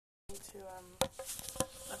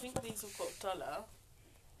I think these have got duller.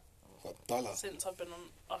 What, dollar? Since I've been on,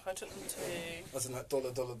 like I took them to. As in like dollar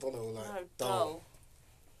or like No, dull?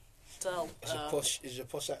 Dull. Is your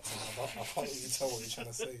posh accent? I can't really tell what you're trying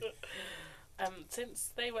to say.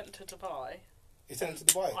 Since they went to Dubai. You sent them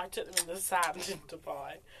to Dubai? I took them in the sand in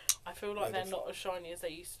Dubai. I feel like they're not as shiny as they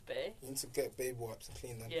used to be. You need to get baby wipes and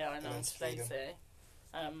clean them. Yeah, I know, it's lazy.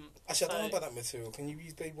 Actually, I don't know about that material. Can you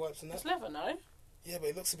use baby wipes in that? It's leather, no? Yeah, but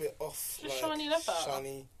it looks a bit off. Just like, shiny leather.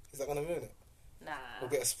 Shiny. Is that going to ruin it? Nah. Or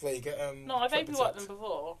get a spray. No, I baby wiped them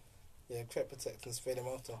before. Yeah, Crep Protect and spray them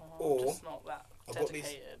after. Or I'm just not that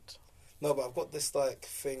dedicated. No, but I've got this like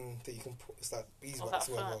thing that you can put. It's like beeswax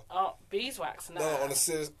or whatever. Oh, beeswax? Nah. No, on a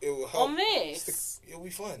serious, it will help. On this? It'll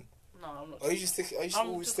be fine. No, I'm not. I used to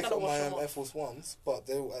always stick it on my Air Force Ones, but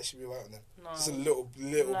they will actually be right on them. No. Just a little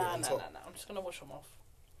bit on top. No. I'm just gonna wash them off.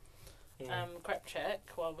 Crepe check.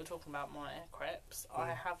 While we're talking about my crepes, I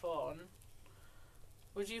have on.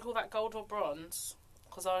 Would you call that gold or bronze?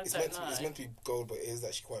 Because I don't know. It's meant to be gold, but it is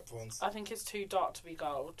actually quite bronze. I think it's too dark to be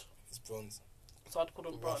gold. It's bronze. So I'd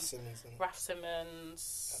call them bronze. Raf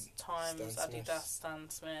Simons, Times, Adidas, Stan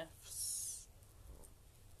Smiths.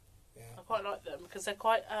 Yeah. I quite like them because they're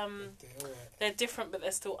quite they're different, but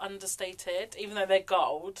they're still understated. Even though they're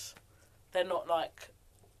gold, they're not like.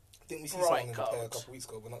 Didn't we see someone in the pair a couple of weeks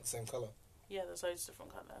ago, but not the same colour? Yeah, there's loads of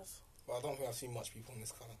different colours. But I don't think I've seen much people in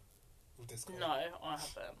this colour. With this colour. No, I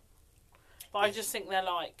haven't. But I just think they're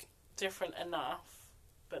like different enough,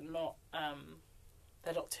 but not.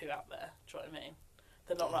 They're not too out there. Do you know what I mean?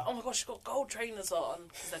 They're not like, oh my gosh, she's got gold trainers on,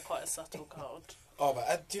 because they're quite a subtle gold. Oh,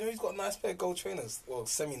 but do you know who's got a nice pair of gold trainers? Well,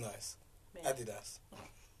 semi-nice. Me. Adidas.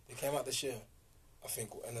 They came out this year, I think,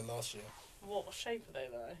 and then last year. What shape are they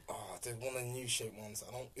though? Oh, they're one of the new shape ones.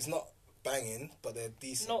 It's not banging, but they're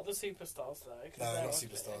decent. Not the superstars though. No, not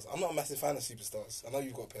superstars. I'm not a massive fan of superstars. I know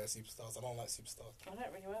you've got a pair of superstars. I don't like superstars. I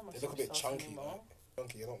don't really wear my superstars. They look a bit chunky. Anymore.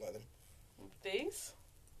 Chunky, I don't like them. These?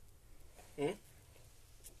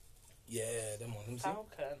 Yeah, them ones.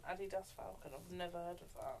 Falcon, Adidas Falcon. I've never heard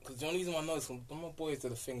of that. Because the only reason I know is when my boys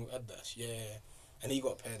did a thing with Adidas. Yeah, and he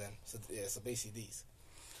got a pair then. So yeah, so basically these.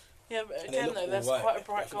 Yeah, but again though, there's quite a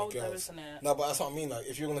bright gold though, isn't it? No, but that's what I mean. Like,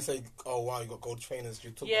 if you're gonna say, "Oh wow, you got gold trainers,"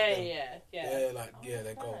 you talk yeah, about them. Yeah,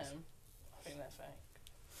 they're gold. I think they're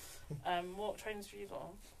fake. What trainers have you got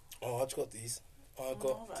on? Oh, I just got these. I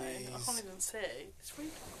got these. I can't even see. It's really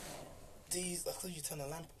dark. These. I thought you turned the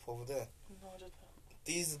lamp up over there. No, I didn't.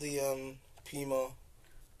 These are the Puma.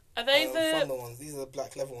 Are they the Thunder ones? These are the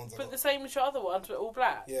black leather ones. But the same as your other ones, but all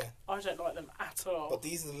black. Yeah. I don't like them at all. But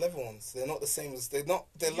these are the leather ones. They're not the same as They're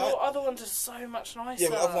your other ones are so much nicer. Yeah,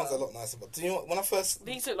 but other ones are a lot nicer. But do you know what? When I first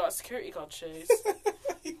these look like security guard shoes.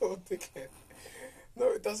 You're a dickhead.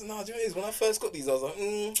 No, it doesn't. No, do you know what it is? When I first got these, I was like,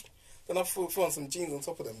 Then I threw on some jeans on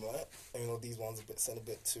top of them, right? And these ones a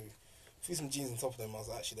bit too. Threw some jeans on top of them. I was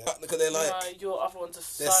like, actually, because they're like. No, your other ones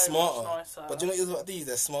are they're smarter. much nicer. But do you know what it is about these?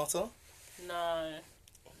 They're smarter. No.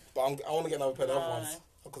 But I want to get another pair of other ones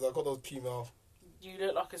because I got those Puma. You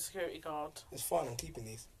look like a security guard. It's fine. I'm keeping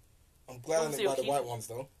these. I'm glad I didn't buy the white ones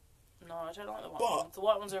though. No, I don't like the white ones. The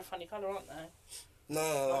white ones are a funny colour, aren't they?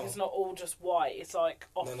 No. Like, it's not all just white. It's like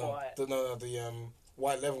off-white. No. The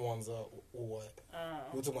white leather ones are all white. Oh.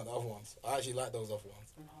 We were talking about the other ones. I actually like those other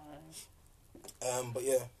ones. No. But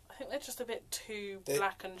yeah. I think they're just a bit too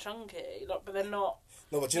black and chunky. Like, but they're not.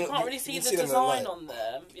 No, but you can't really see the design on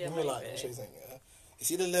them. Yeah, maybe. Let me show you something. Yeah? You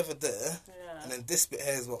see the leather there, and then this bit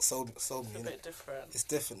here is what sold me. It's a bit different. It's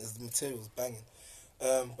different. The material's banging.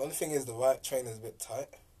 The only thing is the right trainer's a bit tight.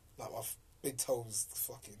 Like my big toes,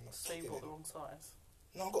 fucking. So you bought the wrong size.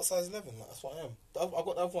 No, I got size 11. Like, that's what I am. I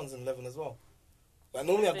got the other ones in 11 as well. Like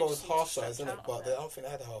normally I go with half size, innit? But I don't think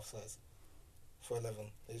they had a half size for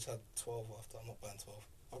 11. They just had 12 after. I'm not buying 12.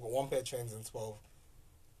 I've got one pair of trainers in 12,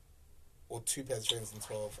 or two pairs of trainers in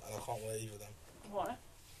 12, and I can't wear either of them. Why?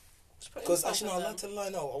 Because actually, no, I like to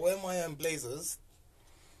line out. I wear my blazers,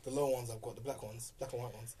 the low ones I've got, the black ones, black and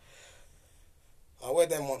white ones. I wear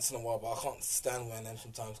them once in a while, but I can't stand wearing them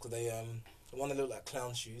sometimes because they one, they look like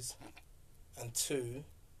clown shoes, and two,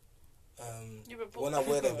 when I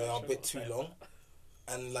wear them, they're a bit too long,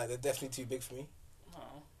 and like they're definitely too big for me.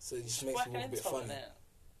 Oh. So it just makes me look a bit funny.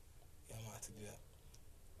 Yeah, I might have to do that.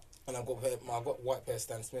 And I've got white pair of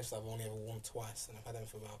Stan Smiths I've only ever worn twice, and I've had them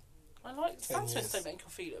for about. I like Stan Smiths. Don't make your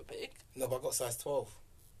feet look big. No, but I got size 12.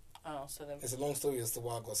 Oh, so then. It's a long story as to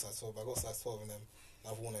why I got size 12. But I got size 12 in them.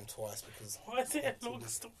 And I've worn them twice because. Why is it a long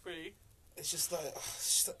story? It's just like,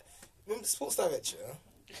 remember Sports Direct,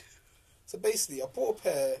 yeah? So basically, I bought a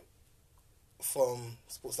pair from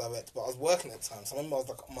Sports Direct, but I was working at the time. So I remember I was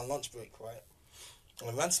like on my lunch break, right? And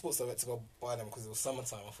I ran to Sports Direct to go buy them because it was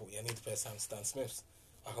summertime. I thought, yeah, I need a pair of Stan Smiths.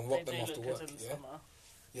 I can rock them after work. Yeah.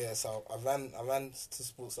 Yeah, so I ran to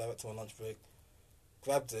Sports Direct to my lunch break,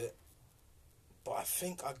 grabbed it, but I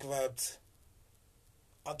think I don't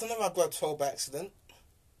know if I grabbed 12 by accident.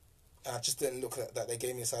 And I just didn't look at that. They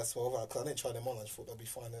gave me a size 12 because I didn't try them on. I just thought they'll be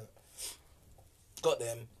fine. Got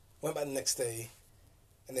them, went back the next day,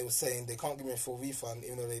 and they were saying they can't give me a full refund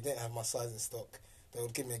even though they didn't have my size in stock. They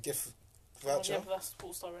would give me a gift voucher. Oh, yeah, but that's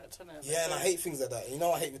Sports Direct, isn't it? Yeah, and I hate things like that. You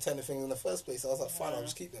know, I hate returning things in the first place. So I was like, fine, I'll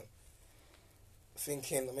just keep them.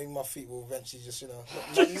 Thinking maybe my feet will eventually just, not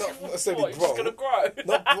necessarily grow. It's gonna grow.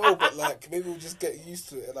 Not grow, but like maybe we'll just get used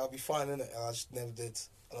to it and I'll be fine in it. And I just never did.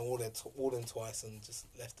 And I wore them twice and just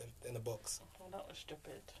left them in the box. Well, that was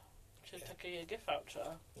stupid. Should take a gift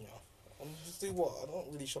voucher. You know, I'm just do what? I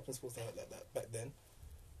don't really shop in Sports like that back then.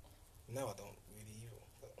 Now I don't really either.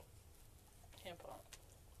 But yeah, but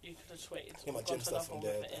you could have just waited. Get my gym stuff from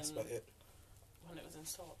there. That's about it. When it was in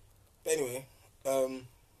stock. But anyway,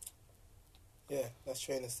 yeah, that's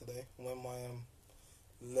trainers today. I'm wearing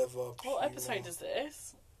my leather. What episode is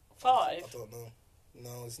this? 5? I don't know.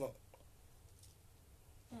 No, it's not.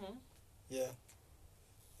 Mm-hmm. Yeah,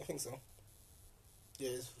 I think so.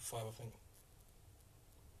 Yeah, it's 5, I think.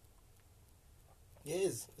 Yeah, it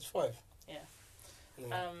is. It's 5. Yeah.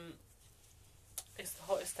 Anyway. It's the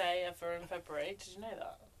hottest day ever in February. Did you know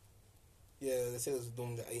that? Yeah, they said it was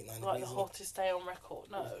normally 8, 9 degrees. Like the hottest day on record.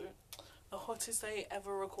 No, the hottest day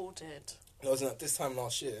ever recorded. No, it wasn't this time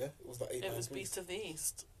last year. It was like 8, 9 It was degrees. Beast of the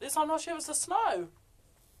East. This time last year was the snow.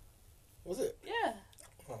 Was it? Yeah.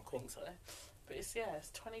 Oh, I cool. think so. But it's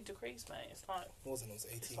 20 degrees, mate. It's like It wasn't, it was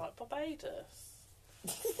 18. It's like Barbados.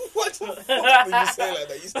 What the fuck did you say like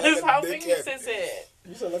that? You sound That's like how a Thingy dickhead. says it.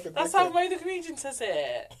 You sound like a That's dickhead. how Mo the Comedian says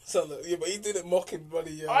it. Yeah, but he did it mocking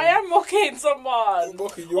bloody... I am mocking someone.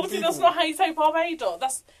 Mocking your Obviously, people. that's not how you say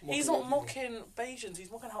Barbados. He's Mocking not your mocking Bajans. He's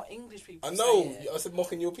mocking how English people I know. say it. I said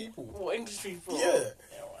mocking your people. What, English people? Yeah.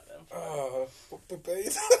 Yeah, alright then.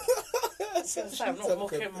 Barbados. I was going to say, I'm not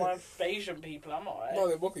mocking my Bayesian people, am I? No,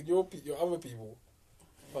 they're mocking your other people.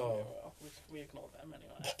 Yeah, Oh. well, we ignore them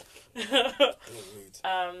anyway.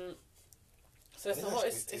 Rude. So it's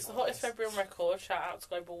the hottest February on record. Shout out to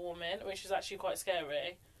global warming, which is actually quite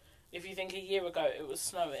scary. If you think a year ago it was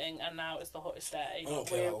snowing and now it's the hottest day. I don't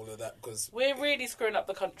care about all of that because... We're really screwing up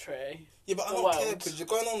the country. Yeah, but I don't care because you're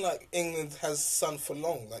going on like England has sun for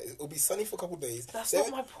long. Like it'll be sunny for a couple of days. That's not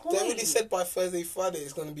my point. They already said by Thursday, Friday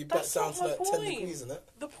it's going to be back down to like 10 degrees, isn't it?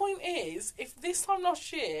 The point is, if this time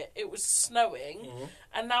last year it was snowing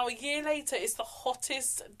and now a year later it's the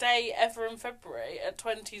hottest day ever in February at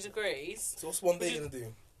 20 degrees. So what's one day going to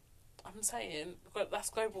do? I'm saying that's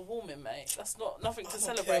global warming, mate. That's nothing to I don't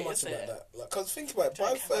celebrate, care much is about it? that. Like, cause think about it.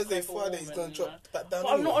 By Thursday, Friday, it's going to drop back down. But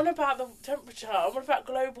I'm not on about the temperature. I'm on about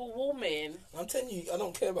global warming. I'm telling you, I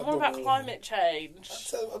don't care about. I'm on about climate change.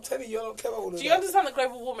 I'm telling you, I don't care about all of that. Do you understand that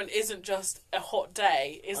global warming isn't just a hot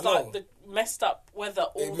day? It's like the messed up weather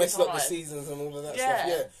all the time. It messes up the seasons and all of that Yeah. stuff.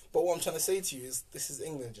 Yeah. But what I'm trying to say to you is, this is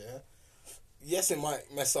England, yeah. Yes, it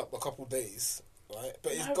might mess up a couple days. Right,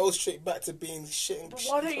 but it goes straight back to being shit. But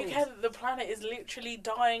why don't you care that the planet is literally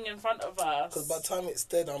dying in front of us? Because by the time it's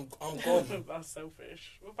dead, I'm gone. That's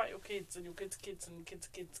selfish. What about your kids and your kids' kids and kids'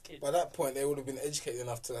 kids' kids? By that point, they would have been educated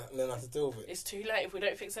enough to learn how to deal with it. It's too late. If we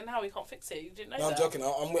don't fix it now, we can't fix it. You didn't know No, that. I'm joking.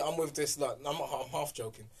 I'm with this. Like, I'm half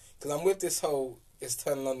joking because I'm with this whole it's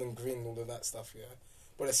turn London green and all of that stuff. Yeah,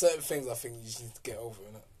 but there's certain things I think you just need to get over.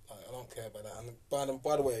 Innit? Like, I don't care about that. And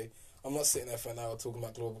by the way, I'm not sitting there for an hour talking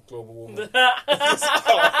about global warming.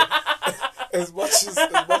 as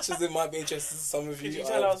much as it might be interesting to some of you, Did you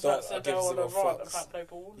tell I was about I to give go on a zero rant fucks. about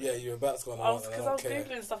global warming? Yeah, you're about to go on a rant. Because I was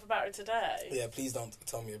googling stuff about it today. Yeah, please don't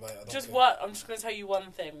tell me about it. I don't Just care. what? I'm just going to tell you one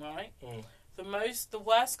thing, right? Mm. The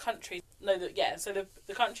worst countries. No, so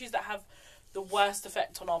the countries that have the worst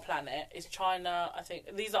effect on our planet is China. I think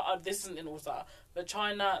this isn't in order, but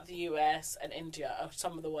China, the US, and India are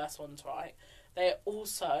some of the worst ones, right? They're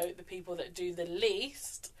also the people that do the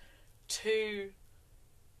least to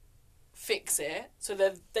fix it. So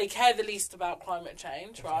they care the least about climate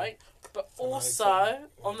change, right? But also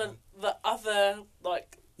on the other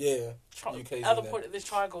other point of this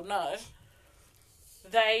triangle, no.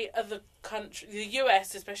 They are the country. The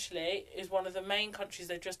US especially is one of the main countries.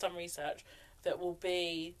 They've just done research that will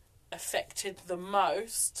be affected the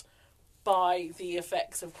most by the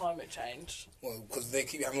effects of climate change. Well, because they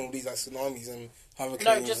keep having all these like tsunamis and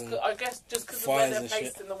hurricanes. No, I guess just because of where they're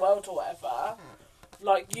placed in the world or whatever.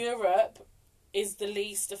 Like Europe is the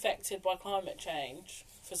least affected by climate change.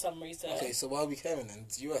 for some reason. Okay, so why are we caring then?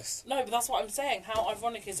 It's US. No, but that's what I'm saying. How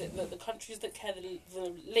ironic is it that the countries that care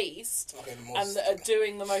the least The most, and that are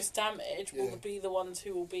doing the most damage will be the ones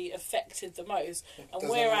who will be affected the most? And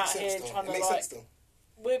we're out here trying to, like...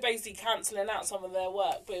 We're basically cancelling out some of their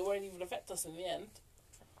work, but it won't even affect us in the end.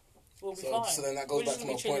 We'll be fine. So then that goes back to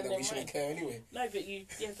my point that we shouldn't care anyway. No, but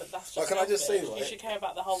but that's just... Can I just say, right? You should care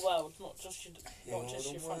about the whole world, not just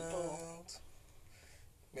your front door.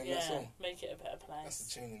 Remember that song? Make it a better place. That's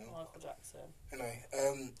the tune, you know. Michael Jackson. Anyway,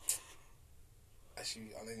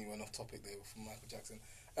 actually, I only went off topic there from Michael Jackson.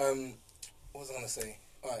 What was I going to say?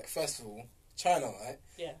 Alright, first of all, China, right?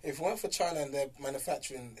 Yeah. If it weren't for China and their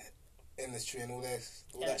manufacturing industry and all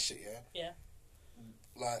that shit, yeah,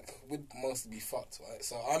 like, we'd mostly be fucked, right?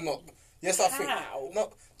 So I'm not. Yes, I think.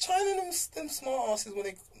 No, China, them smart asses when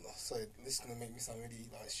they. Sorry, this is gonna make me sound really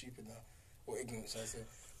like stupid now or ignorant, should I say?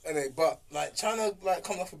 Anyway, but like China, like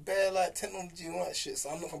coming off a bare like technology and all that shit. So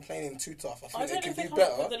I'm not complaining too tough. I think they can do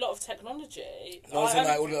better. With a lot of technology. No, like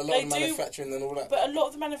a lot of manufacturing and all that. But a lot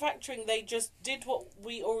of the manufacturing, they just did what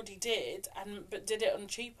we already did, but did it on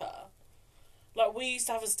cheaper. Like, we used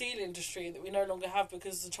to have a steel industry that we no longer have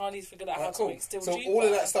because the Chinese figured out how to make steel cheaper. So all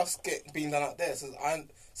of that stuff's being done out there.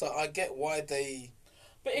 So I get why they...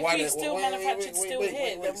 But if we still manufactured steel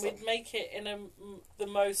here, then we'd make it in the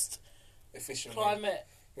most... efficient climate...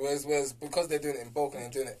 Whereas because they're doing it in bulk and they're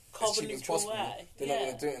doing it as cheap as possible, they're not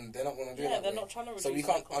going to do it. They're not going to do it. Yeah, they're not trying to reduce. So we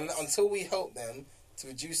can't until we help them to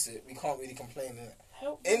reduce it. We can't really complain.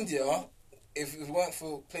 India, if it weren't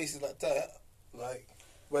for places like that, like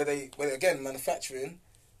where again manufacturing,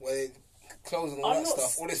 where they clothes and all that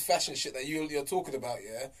stuff, all this fashion shit that you're talking about,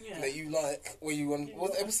 and that you like, where you on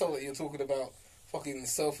what's the episode that you're talking about, fucking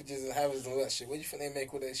Selfridges and Harrods and all that shit. Where do you think they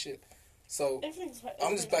make all their shit? So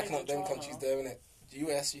I'm just backing up them countries there, innit? The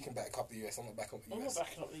US, you can back up the US. I'm not backing up the US. I'm not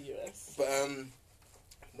backing up the US. But I'm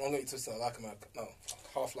going to twist it. I like America. No,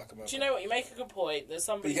 half like America. Do you know what? You make a good point that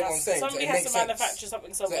somebody has to manufacture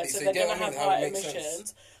something somewhere, so they're going to have higher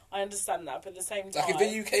emissions. I understand that, but at the same time... Like,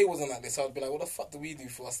 if the UK wasn't like this, I'd be like, what the fuck do we do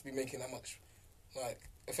for us to be making that much, like,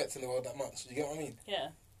 affecting the world that much? You get what I mean? Yeah.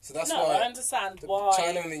 So that's why... I understand why.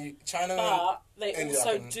 China but they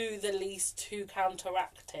also do the least to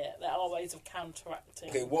counteract it. There are ways of counteracting.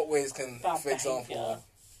 Okay, what ways can, for example...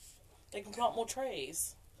 They can plant more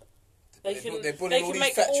trees. They can make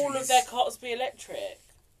factories. all of their cars be electric.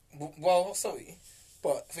 Well, sorry.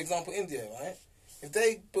 But, for example, India, right? If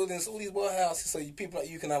they building all these warehouses so people like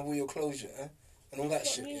you can have all your clothes, and all that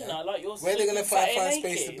shit, where are they going to find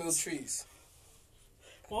space to build trees?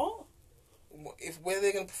 What? Where are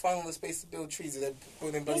they going to find all the space to build trees? If they're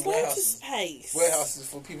building bloody warehouses. Warehouses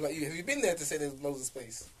for people like you. Have you been there to say there's loads of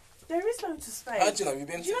space? There is loads of space. How do you know? You've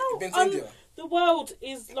been to India? The world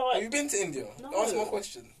is like... Have you been to India? No. Answer my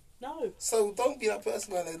question. No. So don't be that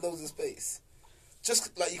person where there's loads of space.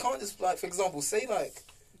 Just, like, you can't just, like, for example, say, like...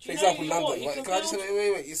 For example, London, right? Can I just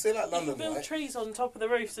say, wait. You say like London, right? You can build trees on top of the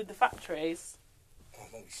roofs of the factories. Oh,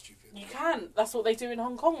 don't be stupid. You can. That's what they do in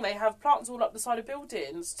Hong Kong. They have plants all up the side of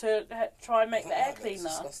buildings to try and make the air cleaner.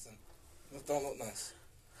 That's disgusting. That don't look nice.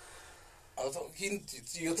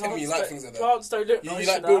 You're telling me you like things like that. Plants don't look nice.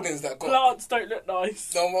 You like buildings that got... Plants don't look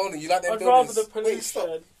nice. No, Mona, you like them buildings... I'd rather the pollution. Wait,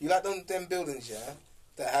 stop. You like them buildings,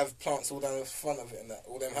 that have plants all down the front of it and that,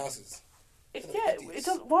 all them houses. It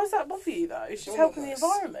does. Why does that bother you though? It's just helping the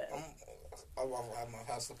environment. I'd rather have my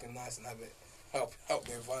house looking nice and have it help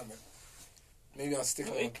the environment. Maybe I'll stick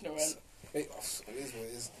on. Ignorant. It is what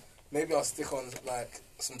it is. Maybe I'll stick on like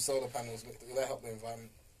some solar panels. Will that help the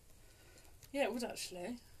environment? Yeah, it would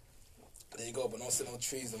actually. There you go, but don't sit on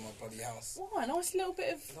trees in my bloody house. Why? A nice little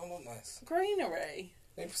bit of. It don't look nice. Greenery.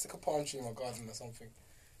 Maybe stick a palm tree in my garden or something.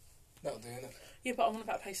 That'll do, innit? Yeah, but I want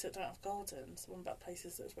about places that don't have gardens. I want about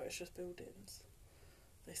places where it's just buildings.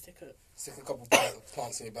 They stick a couple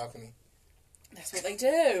plants in your balcony. That's what they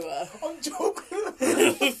do. I'm joking.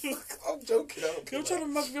 I'm joking. You're trying to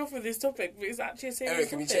mug me off with this topic, but it's actually a serious topic.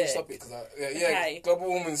 Can we change topic? Okay. Global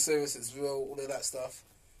warming serious. It's real. All of that stuff.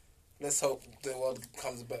 Let's hope the world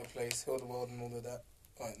becomes a better place. Heal the world and all of that.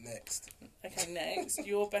 Right, next. Okay, next.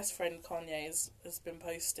 Your best friend Kanye has been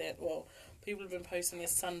posting. Well, people have been posting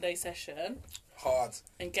his Sunday session. Hard.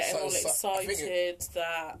 And getting all excited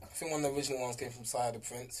that... I think one of the original ones came from Sire the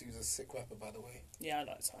Prince, who's a sick rapper, by the way. Yeah, I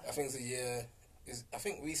like Sire. I think it's a year... I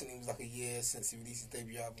think recently it was like a year since he released his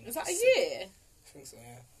debut album. Is that a year? I think so,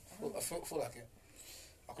 yeah. I feel like it.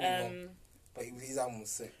 I could be wrong. But his album was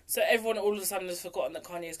sick. So everyone all of a sudden has forgotten that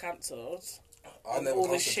Kanye's cancelled? I never all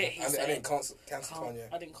the shit he said. I didn't cancel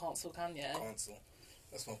Kanye. I didn't cancel Kanye. Cancel.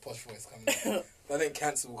 That's my posh voice coming out. I didn't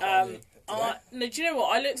cancel Kanye. No, do you know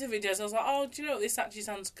what? I looked at videos, I was like, oh, do you know what? This actually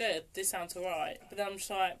sounds good. This sounds alright. But then I'm just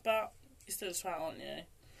like, but you're still a twat, aren't you?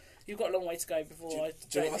 You've got a long way to go before I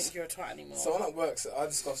don't think you're a twat anymore. Someone at work, I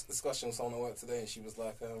discussed discussion with someone at work today, and she was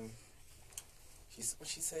like, what'd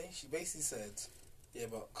she say? She basically said, yeah,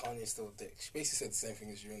 but Kanye's still a dick. She basically said the same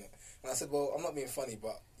thing as you, innit? And I said, well, I'm not being funny,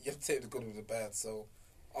 but you have to take the good with the bad, so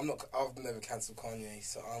I've never cancelled Kanye,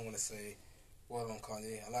 so I'm going to say, well done,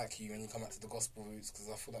 Kanye. I like you when you come back to the gospel roots, because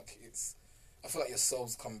I feel like your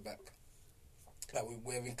soul's coming back. Like,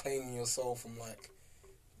 we're reclaiming your soul from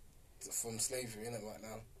slavery, innit, right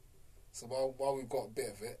now. So while we've got a bit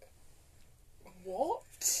of it... What?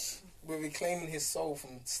 We're reclaiming his soul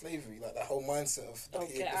from slavery, like that whole mindset of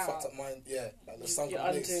the fucked up mind. Yeah, like the sunken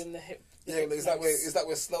place. You're undoing the hip. Yeah, is that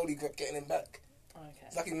we're slowly getting him back? Okay.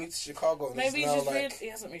 It's like he moved to Chicago. And maybe he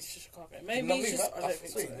hasn't moved to Chicago. Maybe he's just. I don't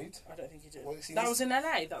think so. I don't think he did. That was in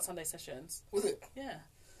LA. That Sunday Sessions. Was it? Yeah.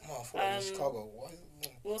 Oh, I thought it was in Chicago.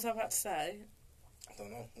 What was I about to say? I don't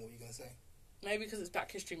know. What were you gonna say? Maybe because it's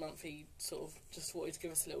Black History Month, he sort of just wanted to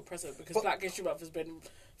give us a little present. Because Black History Month has been,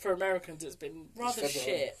 for Americans, it's been rather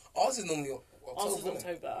shit. Ours is normally October. Ours is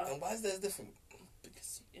October. And why is theirs different?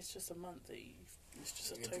 Because it's just a month that it's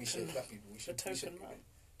just a token. Appreciate black people. We should token month.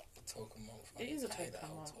 A token month. It is a token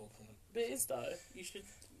month. But it is though. You should.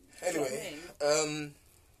 Anyway,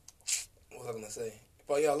 what was I gonna say?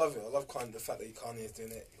 But yeah, I love it. I love the fact that Kanye is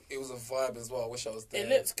doing it. It was a vibe as well. I wish I was there. It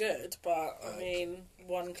looks good, but I mean,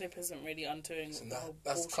 one clip isn't really undoing the whole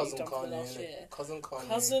that's bullshit cousin done for Kanye, last year. Cousin Kanye.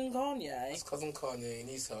 Cousin Kanye. It's cousin Kanye. He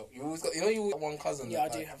needs help. You always got, you got one cousin. Yeah, I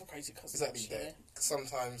do have a crazy cousin. Exactly. That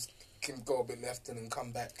sometimes can go a bit left and then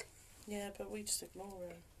come back. Yeah, but we just ignore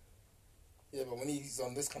him. Yeah, but when he's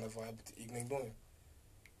on this kind of vibe, you can ignore him.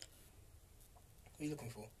 What are you looking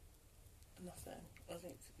for? Nothing. I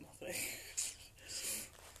think nothing.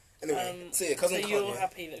 Anyway, so yeah, cousin Kanye. So you're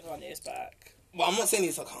happy that Kanye is back? Well, I'm not saying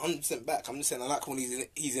he's like 100% back. I'm just saying I like when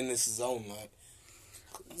he's in this zone, like.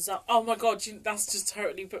 Oh my god, that's just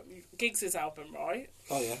totally Giggs' album, right?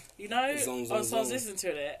 Oh yeah. You know, zone, I was listening to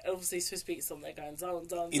it. Obviously, Swiss Beats on there going zone.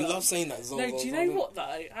 He loves saying that zone. No, do you know what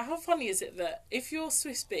though? How funny is it that if you're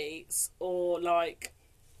Swiss Beats or like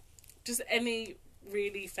just any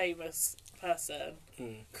really famous person,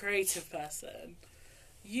 creative person,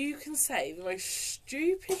 you can say the most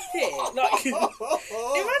stupid thing. Like,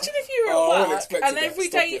 imagine if you were at work and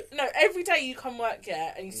every day you come work,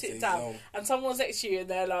 and you sit down and someone's next to you and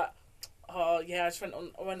they're like, oh yeah, I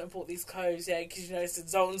went and bought these clothes, because you know it's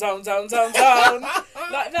zone, like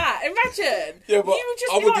that. Imagine. Yeah, but you would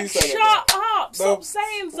just be like, shut up, stop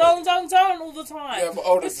saying zone all the time. Yeah,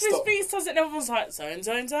 but the Swiss Beats does it and everyone's like, zone,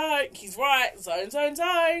 he's right, zone.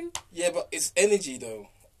 Yeah, but it's energy though.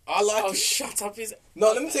 I like it. Shut up!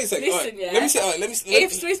 No, let me tell you something. Listen, right, let me say.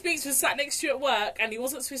 If Swiss Beats was sat next to you at work and he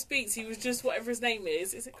wasn't Swiss Beats, he was just whatever his name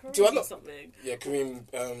is. Is it Kareem or something? Yeah, Kareem.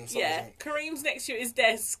 Something. Yeah, Kareem's next to you at his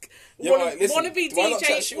desk. Yeah, wannabe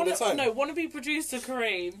DJ. Wannabe producer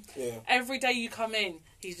Kareem. Yeah. Every day you come in,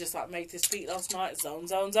 he's just like, made this beat last night. Zone.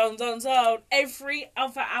 Every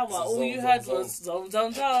other hour, all you heard was zone.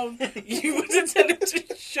 You wouldn't tell him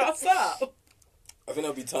to shut up. I think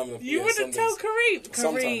that'll be time enough. You wouldn't tell Kareem.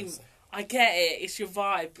 Sometimes. I get it. It's your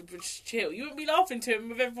vibe, but just chill. You wouldn't be laughing to him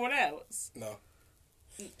with everyone else. No.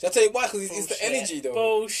 Shall I tell you why? Because it's the energy, though.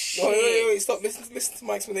 Bullshit. No, wait. Stop. Listen to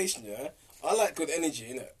my explanation, yeah? I like good energy,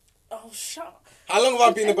 innit? Oh, shut up. How long have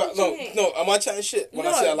I been about... No, am I chatting shit when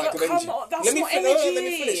I say I like good energy? On, that's not energy. Let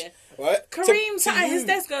me finish. Right? Kareem sat at his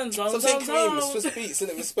desk going, zone. Kareem, it's Swiss Beats,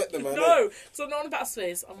 innit? Respect them, man. No, because I'm not on about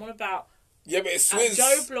Swiss. I'm on about... Yeah, but it's Swiss.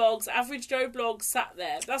 Average Joe Blogs sat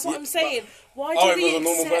there. That's what I'm saying. Why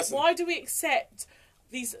do we accept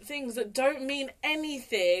these things that don't mean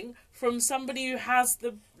anything from somebody who has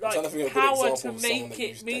the power to make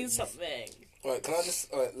it mean something? Right, can I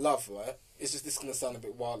just love, right? It's just this gonna sound a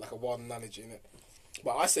bit wild, like a wild analogy, innit?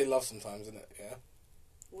 But I say love sometimes, innit? Yeah.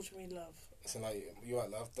 What do you mean love? It's like you like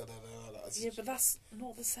love, yeah, but that's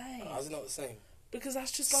not the same. How's it not the same? Because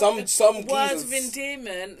that's just like some words of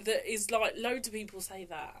endearment that is like loads of people say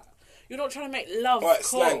that. You're not trying to make love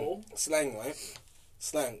cool. Slang, right?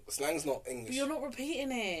 Slang's not English. But you're not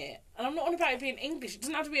repeating it, and I'm not on about it being English. It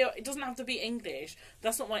doesn't have to be English.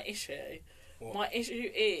 That's not my issue. What? My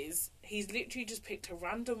issue is he's literally just picked a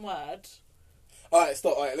random word. Alright,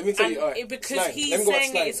 stop. Alright, let me tell you. Alright, because slang. He's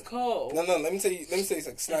saying it is cool. No. Let me tell you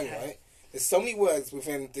something. Slang, okay. Right? There's so many words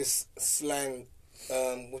within this slang.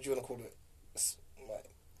 What do you want to call it?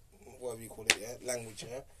 Whatever you call it, yeah, language,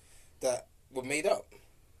 yeah, that were made up.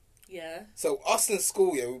 Yeah. So us in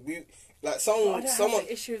school, yeah, we like someone. I don't have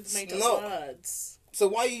the issue of made up words. So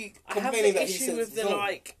why are you I have complaining the that he issue says with the zone?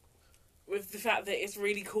 like, with the fact that it's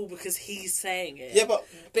really cool because he's saying it. Yeah, but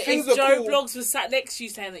things if are Joe cool. Bloggs was sat next to you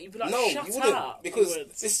saying that, you'd be like, No, shut you wouldn't, up. because You would.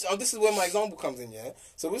 this is where my example comes in. Yeah,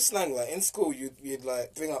 so with slang, like in school, you'd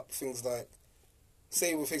like bring up things like,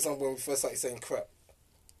 say, for example, when we first started saying crap,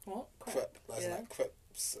 What? like Yeah. like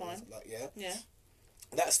crepes, Fine. like Yeah.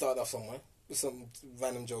 that started off somewhere with some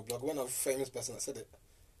random Joe Blog. When a famous person that said it,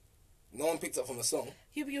 no one picked up from the song.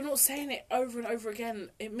 Yeah, but you're not saying it over and over again.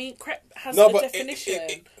 It means crep has No, a but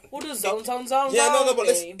definition. What does zone Yeah, no, but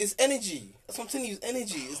mean? it's energy. That's what I'm telling you. It's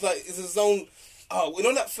energy. It's like it's a zone. Oh, you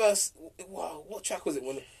know that first. Wow, what track was it?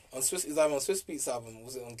 When on Swiss, is either on Swiss Beats album?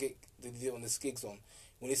 Was it on Gig? Did he do it on this Gigs one?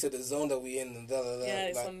 When he said the zone that we in and da da da. Yeah,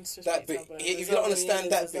 it's like, on Swiss that Beats bit. album. If you don't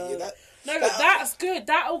understand that bit, No, but that's good.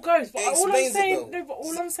 That all goes. But It all I'm explains it, saying, though. no, but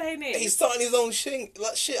all I'm saying is, he's starting his own thing.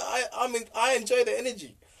 Like shit. I enjoy the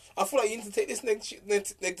energy. I feel like you need to take this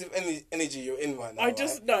negative energy you're in right now. I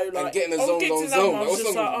just know, like, and get in the on zone. Gigs and Album, I was What's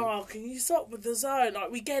just wrong like, with you? oh, can you stop with the zone?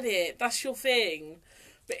 Like, we get it. That's your thing.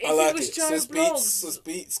 But if I like it was it. Joe Swiss Bloggs,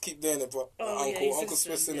 Beats, keep doing it, bro. oh, yeah, Uncle he's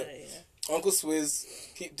Swiss, system, innit? yeah. Uncle Swizz,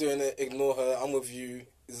 keep doing it. Ignore her. I'm with you.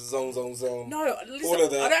 It's zone. No, listen, All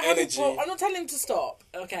of that I don't have energy. I'm not telling him to stop,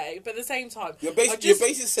 okay? But at the same time, You're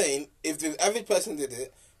basically saying if the average person did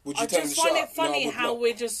it, would you I tell him just to shut find up? it funny No, I would how not.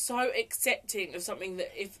 we're just so accepting of something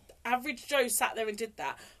that if average Joe sat there and did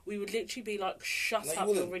that, we would literally be like, shut No, you up,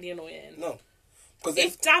 wouldn't. you're really annoying. No. Because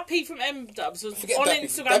If Dappy from M-Dubs was forget on Dappy.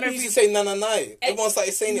 Instagram Dappy every... used to say na na na. Everyone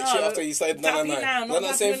started saying it shit No, after he said na na na. Dappy now, They're not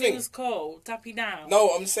the same Dappy when he thing. was cool. Dappy now. No,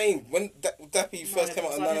 I'm saying when Dappy first came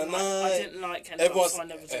out with I na na didn't na. I didn't like M-Dubs, Everyone's so I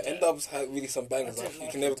never did it. M-Dubs had really some bangers. I Like, didn't you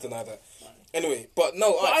like can never it. deny that. Anyway, but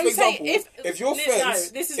no, But for I'm saying, example, if you're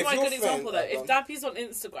friends, no, this is if my you're good example though. friend- If Dappy's on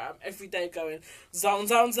Instagram every day going zone,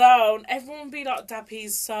 zone, zone, everyone would be like,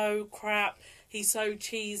 Dappy's so crap. He's so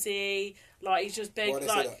cheesy. Like he's just big. Why they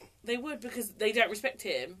say Like that? they would because they don't respect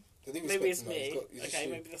him. They do Maybe respect it's him, me. he's Okay,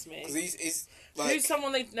 maybe that's me. Because he's like, Who's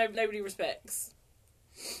someone nobody respects?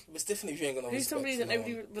 it's different if you ain't got no Who's respect somebody for that no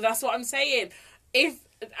nobody? one. But that's what I'm saying. If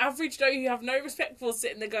an average Joe you have no respect for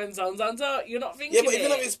sitting there going zone, zone, zone, you're not thinking. Yeah, but if it. you're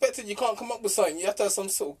not respected, you can't come up with something. You have to have some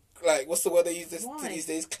sort of, like, what's the word they use Why? these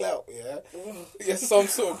days? Clout, yeah? Yeah, some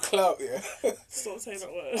sort of clout, yeah? Stop saying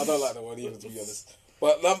that word. I don't like the word either, to be honest.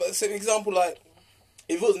 But, so an example, like,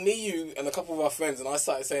 if it was me, you, and a couple of our friends, and I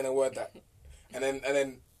started saying a word that, and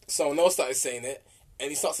then someone else started saying it,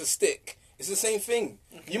 and it starts to stick, it's the same thing.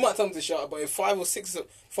 Okay. You might tell them to shut up, but if 5 out of 6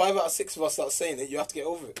 of us start saying it, you have to get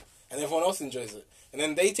over it. And everyone else enjoys it. And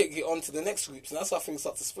then they take it on to the next groups, and that's how things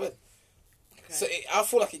start to spread. Okay. So I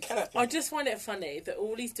feel like it can happen. I just find it funny that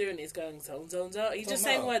all he's doing is going zone, zone, zone. He's just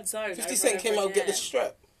saying word zone. 50 Cent came out, get the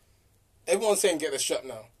strap. Everyone's saying get the strap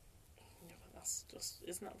now. Yeah, but that's just,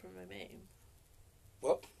 isn't that from a meme?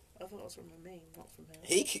 What? I thought it was from a meme, not from him.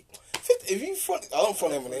 If you front, I don't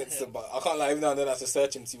follow him on Insta, but I can't lie, every now and then I have to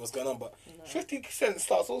search him to see what's going on. But 50 Cent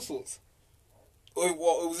starts all sorts. Or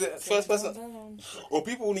what was it? First person? Or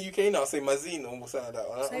people in the UK now say Mazine or something like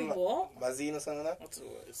that. Say what? Mazine or something like that. That's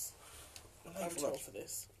what it is. I'm told for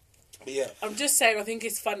this. But yeah. I'm just saying, I think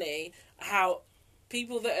it's funny how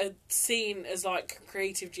people that are seen as like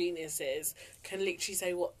creative geniuses can literally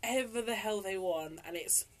say whatever the hell they want and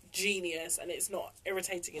it's genius and it's not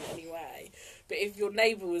irritating in any way. But if your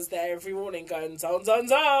neighbour was there every morning going zone, zone,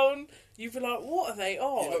 zone, you'd be like, what are they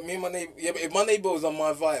on? Yeah, but me and my neighbour. Yeah, but if my neighbour was on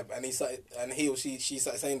my vibe and he or she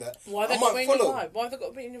started saying that, why they got to be in your vibe? Why they got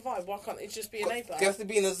to be in your vibe? Why can't it just be a neighbour? You have to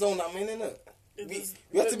be in the zone that I'm in, innit?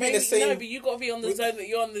 We have to be in the same. No, but you got to be on the zone that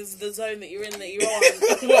you're on. The zone that you're in. That you're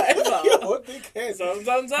on. Whatever. Yeah, what they care? Zone,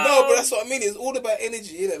 zone, zone. No, but that's what I mean. It's all about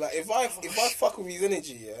energy, innit? Like if I fuck with his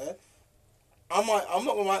energy, yeah, I'm not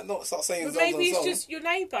gonna start saying. But maybe it's just your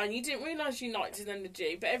neighbour and you didn't realise you liked his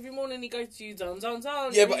energy. But every morning he goes to you zone, zone,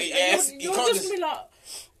 zone. Yeah, but you're can't just be like,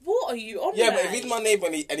 what are you on? Yeah, mate? but if he's my neighbour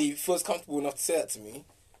and he feels comfortable enough to say that to me.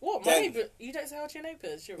 What, my neighbour? You don't say hi to your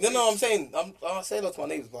neighbours. No, I'm saying I say that to my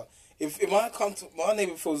neighbours, but if my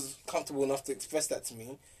neighbour feels comfortable enough to express that to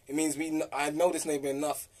me, it means I know this neighbour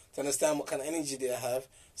enough to understand what kind of energy they have,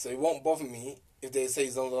 so it won't bother me if they say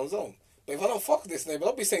zone, zone, zone. But if I don't fuck with this neighbour,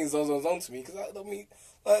 I'll be saying zone, zone, zone to me because I don't mean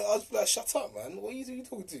I'll just be like, shut up, man. What are you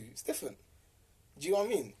talking to? It's different. Do you know what I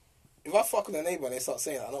mean? If I fuck with a neighbour and they start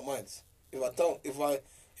saying it, I don't mind. If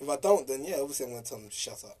I don't, then yeah, obviously I'm going to tell them to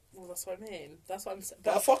shut up. Well, that's what I mean. That's what I'm saying.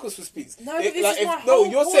 But I fuck with speaks. No, but this is my whole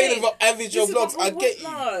point. You're saying about average Joe Bloggs. I get you.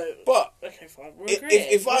 No. But okay, fine. We're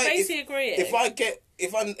agreeing. We're basically agreeing.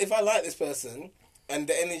 If I like this person and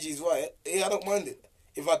the energy's right, yeah, I don't mind it.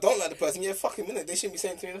 If I don't like the person, yeah, fuck him, innit? They shouldn't be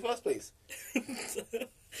saying it to me in the first place.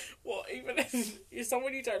 What, even if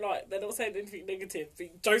someone you don't like, they're not saying anything negative,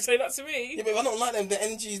 but don't say that to me. Yeah, but if I don't like them, the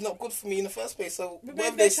energy is not good for me in the first place. So But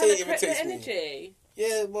whatever maybe they say trying to correct irritates their me. energy.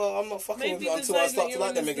 Yeah, well, I'm not fucking with Maybe you the until I zone that start to you're like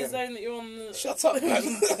on them is the again. zone that you're on. Shut up,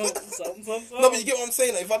 man. No, but you get what I'm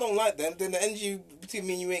saying? Like, if I don't like them, then the energy between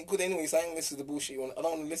me and you ain't good anyway, so I ain't listen to the bullshit you want. I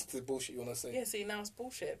don't want to listen to the bullshit you want to say. Yeah, see, now it's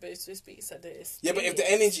bullshit, but it's just beat said it. Yeah, but if the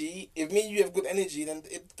energy, if me and you have good energy, then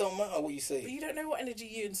it don't matter what you say. But you don't know what energy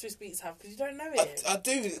you and Swiss Beats have because you don't know it. I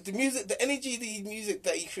do. The music, the energy, the music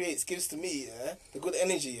that he creates gives to me, yeah, the good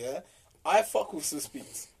energy, yeah. I fuck with Swiss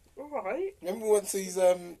Beats. Alright. Remember we went to his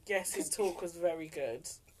Yes, his talk was very good.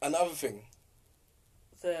 another thing.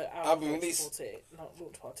 The Album release party, not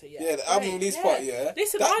launch party. Yeah, the album release party. Yeah.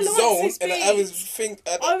 Listen, that I like zone Swiss and the Beats. average thing.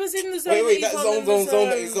 I was in the zone. Wait, that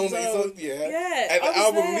that he's zone, on, the zone. Yeah. Yeah. And the I was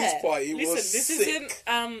album there. release party Listen, was this sick. isn't.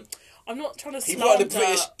 I'm not trying to He slander. brought the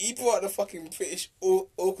British. He brought the fucking British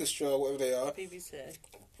orchestra, whatever they are. BBC.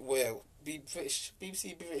 Well,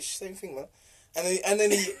 BBC, British, same thing, man. And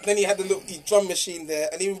then he had the little drum machine there,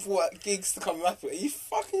 and he even brought gigs to come rap it. Are you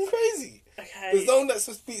fucking crazy? Okay. The zone that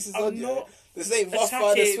Swiss Beats is on, yeah. This ain't Rough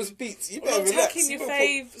Rider Swiss Beats. You better relax. Attacking your You better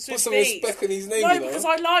fave put Swiss some Beats. respect on his name, No, you know? because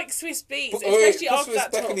I like Swiss Beats, Put especially some after that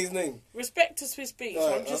respect talk. on his name. Respect to Swiss Beats.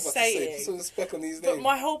 Right, I'm just I was about to say, saying. put some respect on his name. But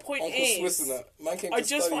my whole point Uncle Swiss and is, that. Man came I to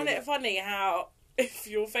just study find in it funny how if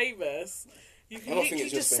you're famous, you can I don't think literally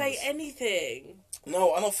it's just just say famous. anything.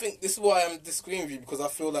 No, I don't think this is why I'm disagreeing with you, because I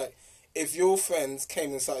feel like if your friends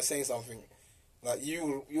came and started saying something, like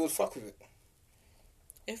you would fuck with it.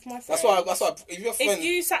 If my friend, That's why. If your friend, if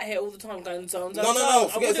you sat here all the time going zone, no, I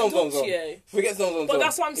forget wouldn't zone. talk to you. Forget zone. But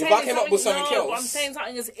that's what I'm saying. If I came up with something else, but I'm saying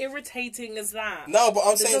something as irritating as that. No, but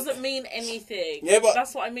I'm It saying doesn't mean anything. Yeah, but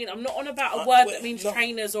that's what I mean. I'm not on about a word that means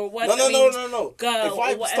trainers or a word that means girl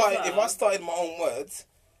or whatever. If I started my own words,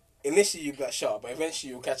 initially you'd be like, shut up, but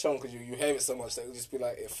eventually you'll catch on because you hear it so much that it'll just be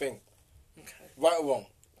like a thing. Okay. Right or wrong?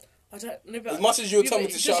 I don't know. But As much as you'll tell me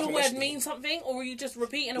to shut up does your word initially. mean something, or are you just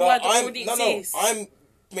repeating a word that already exists? I'm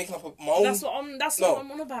making up my own. That's what I'm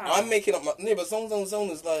on about. I'm making up my. Yeah, but zone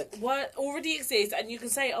is like. Word already exists, and you can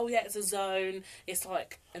say, "Oh yeah, it's a zone. It's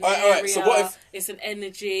like an All area. right, so what if- it's an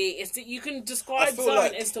energy. You can describe feel zone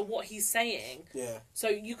like- as to what he's saying. Yeah. So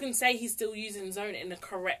you can say he's still using zone in the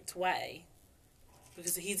correct way.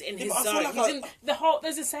 Because he's in his but I feel zone. like He's in the whole.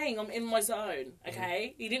 There's a saying, "I'm in my zone."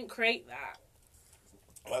 Okay, He didn't create that.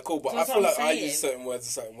 Right, cool, but That's I feel what I'm like I saying. use certain words a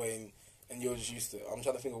certain way, and you're just used to it. I'm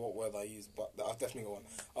trying to think of what word I use, but I've definitely got one.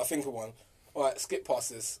 I'll think of one. All right, skip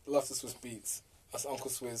past this. Love the Swiss Beats. That's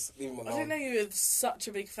Uncle Swizz. Leave him alone. I didn't know you were such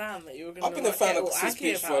a big fan that you were going to. I've been a fan of Swiss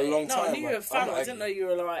Beats for a long No, I time, knew you man. were a fan. I'm not I didn't know aggy. you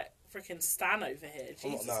were like freaking Stan over here.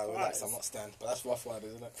 I'm not, Jesus nah, relax. Christ. I'm not Stan, but that's Rough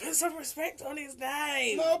Riders, isn't it? Put some respect on his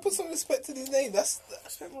name. No, put some respect to his name. That's.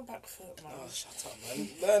 Respect my back foot, man. Oh, shut up, man.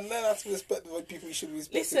 Learn how to respect the people you should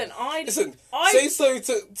respect. Listen, Listen, I say sorry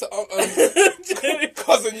to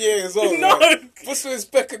cousin Ye as well. No. Like, put some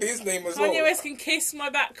respect in his name as Kanye well. West can kiss my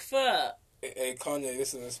back foot. Hey, Kanye,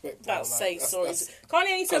 listen, respect. That's man. say That's- sorry. that's-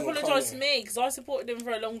 Kanye needs to cousin apologise Kanye. to me because I supported him for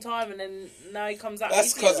a long time and then now he comes out.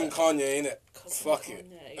 That's idiot. cousin Kanye, ain't it? Cousin Fuck it.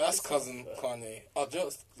 Kanye, That's cousin cousin Kanye. Kanye. Oh,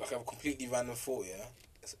 just like a completely random thought, yeah.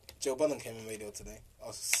 Joe Budden came on radio today. I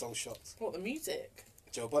was so shocked. What, the music?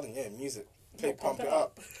 Joe Budden, yeah, music. Play Not Pump It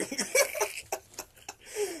Up.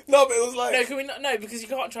 No, but it was like. No, can we not? No, because you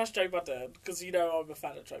can't trust Joe Budden because you know I'm a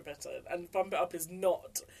fan of Joe Budden and Bump It Up is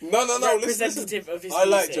not No, listen. representative of his I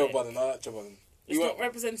like music. Joe Budden. It's You not went-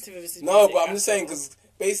 representative of his No, music. but I'm at just saying all. because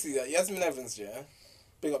basically, Yasmin Evans, yeah.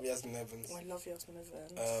 Big up Yasmin Evans. Oh, I love Yasmin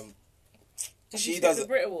Evans. Did she you see does the it-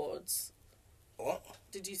 Brit Awards? What?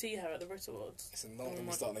 Did you see her at the Brit Awards? Listen, don't Oh get me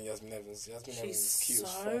my- starting on Yasmin Evans. Yasmin Evans is She's cute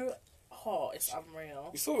as so fuck. hot. It's unreal.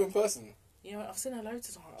 You saw her in person. Yeah, I've seen her loads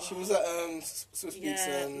of times. She was at Swiss Beats.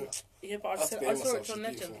 Yeah. Yeah, but I have to I behave saw myself, it on she's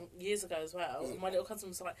Legend beautiful. years ago as well. And my little cousin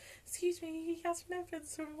was like, "Excuse me, Yasmin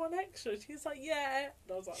Evans from One Extra." She was like, "Yeah,"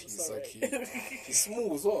 and I was like, She's "Sorry." so cute. She's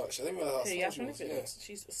small as well. Actually. I didn't realise how Who, small Yasmin she was. Evans?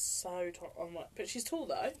 She's so tall. I'm like, but she's tall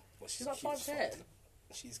though. Well, She's like cute as fuck. 5'10".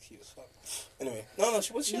 She's cute as fuck. Anyway, no,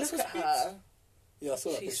 she was. She Look at Swiss at Beats? her. Yeah, I saw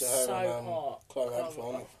that She's picture of her so and hot. Clara Oh, Amphor.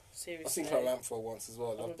 oh, I've seriously. seen Clara Amphor once as well.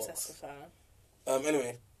 I I'm love obsessed box. with her.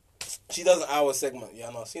 Anyway, she does an hour segment.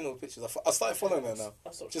 Yeah, no, I've seen all the pictures. I started following her now.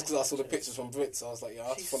 I saw Just because I saw the pictures from Brits, I was like, yeah, I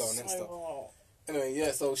have to She's follow her on so Insta. hot. Anyway,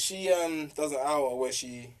 yeah, so she does an hour where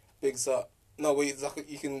she bigs up. No, where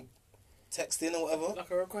you can text in or whatever.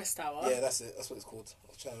 Like a request hour. Yeah, that's it. That's what it's called. I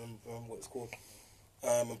was trying to remember what it's called.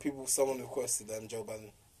 And someone requested Joe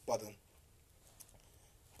Budden.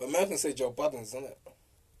 But Americans say Joe Buddens, doesn't it?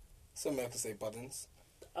 Some Americans say Buddens.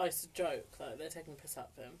 Oh, it's a joke. Like, they're taking piss out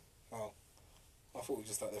of him. Oh. I thought it was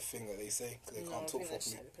just like the thing that they say because they can't talk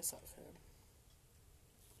properly.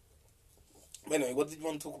 But anyway, what did you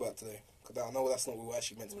want to talk about today? Because I know that's not what we were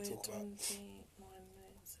actually meant to talk about.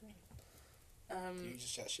 You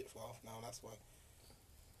just chat shit for half an hour, that's why.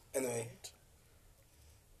 Anyway.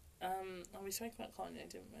 We spoke about Kanye,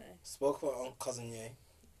 didn't we? Spoke about Cousin Ye.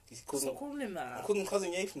 Stop calling him that. I'm calling him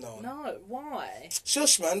Cousin Ye from now on. No, why?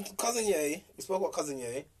 Shush, man. Cousin Ye. We spoke about Cousin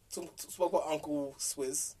Ye. Spoke about Uncle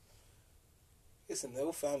Swizz. Listen, they're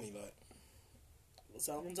all family, like.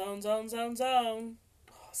 Zone.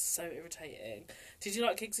 Oh, so irritating. Did you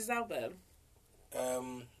like Giggs' album?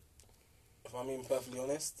 If I'm being perfectly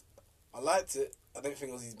honest, I liked it. I don't think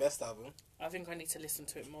it was his best album. I think I need to listen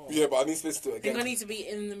to it more. Yeah, but I need to listen to it again. I think I need to be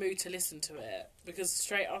in the mood to listen to it. Because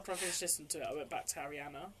straight after I finished listening to it, I went back to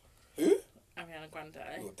Ariana. Who? Ariana Grande.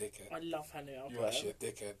 You're a dickhead. I love her new album. You're actually a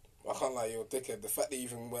dickhead. I can't lie, you're a dickhead. The fact that you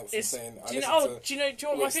even went from saying... Do you know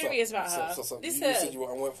what my theory is about her? Listen. You said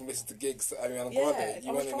I went from listening to Giggs to Ariana Grande.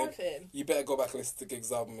 I was driving. You better go back and listen to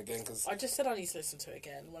Giggs' album again, because... I just said I need to listen to it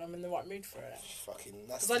again when I'm in the right mood for it. Fucking...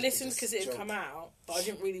 Because I listened because it had come out, but I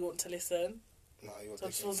didn't really want to listen. No, you're so I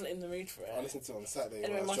just wasn't in the mood for it. I listened to it on Saturday.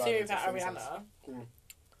 Anyway, my theory about Ariana...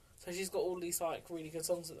 So she's got all these, like, really good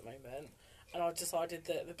songs at the moment. And I've decided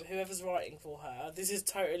that whoever's writing for her... This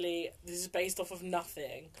is based off of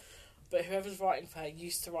nothing... But whoever's writing for her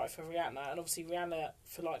used to write for Rihanna, and obviously Rihanna,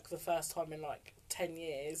 for like the first time in like 10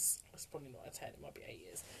 years, it's probably not 10, it might be 8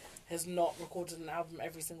 years, has not recorded an album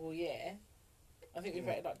every single year. I think we've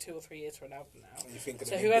waited like 2 or 3 years for an album now.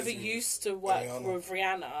 So whoever used to work with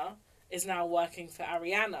Rihanna is now working for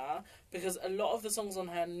Ariana, because a lot of the songs on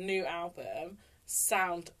her new album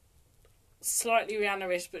sound slightly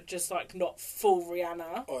Rihanna-ish, but just like not full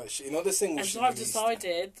Rihanna. Oh, you know the single. And so I've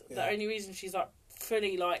decided the only reason she's like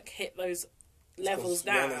fully like hit those levels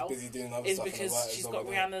now is because she's got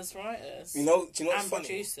Rihanna's writers. You know, do you know what's and funny?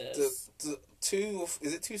 Producers. The two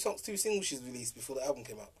singles she's released before the album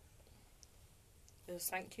came out? It was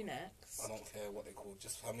Thank You Next. I don't care what they call,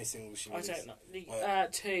 just how many singles she released. I don't know.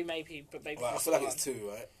 2 maybe, but maybe I feel like it's 2,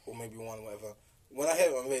 right? Or maybe 1, whatever. When I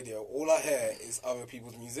hear it on radio, all I hear is other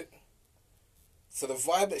people's music. So the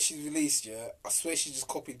vibe that she's released, I swear she just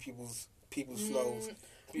copied people's flows.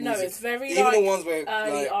 No, it's very even like the ones where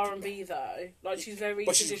early like, R&B though. Like she's very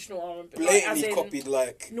traditional R&B. Blatantly copied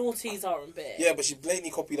like noughties R&B. Yeah, but she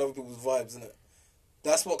blatantly copied other people's vibes, isn't it?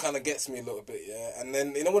 That's what kind of gets me a little bit, yeah. And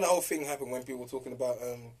then you know when the whole thing happened when people were talking about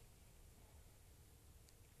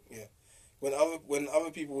when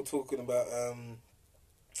other people were talking about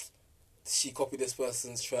she copied this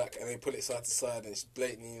person's track and they put it side to side and she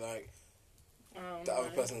blatantly like. The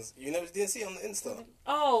other person's... You never didn't see it on the Insta?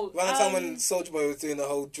 Oh, around the time when Soulja Boy was doing the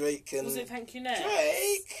whole Drake and... Was it Thank You Next?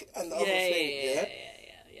 Drake! And the other thing,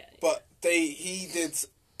 yeah. But he did...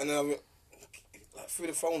 And then like through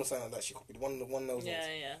the phone or something like that, she copied one of those ones.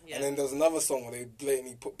 Yeah. And then there was another song where they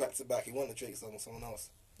blatantly put back to back. It wasn't a Drake song or someone else.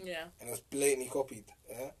 Yeah. And it was blatantly copied,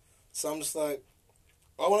 yeah? So I'm just like...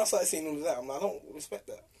 when I started seeing all of that, I'm like, I don't respect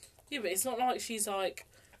that. Yeah, but it's not like she's like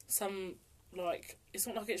some... Like, it's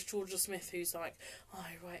not like it's Georgia Smith who's like,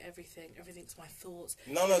 I write everything. Everything's my thoughts.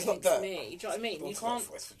 No, it's not that. Me. Do you know what I mean? You can't...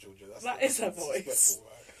 Voice for Georgia. That is her voice.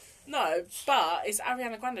 Right? No, but it's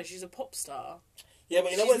Ariana Grande. She's a pop star. Yeah,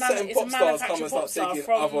 but you know when certain pop stars come and start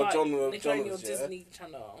taking other genres, your Disney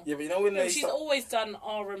Channel. Yeah, but you know when she's always done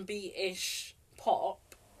R&B-ish pop,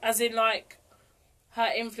 as in like her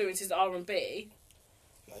influence is R&B.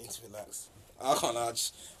 No, you need to relax. I can't.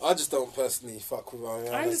 I just don't personally fuck with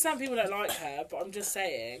Ariana. I understand people don't like her, but I'm just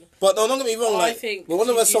saying. But no, don't get me wrong. I think one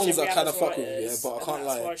of her songs I kind of fuck with, but I can't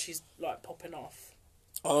lie. That's why she's like popping off.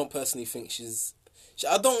 I don't personally think she's.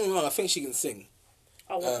 I don't get me wrong. I think she can sing.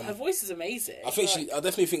 Oh, well, her voice is amazing. I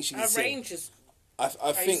definitely think she can sing. Her range is.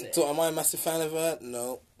 I think. So am I a massive fan of her?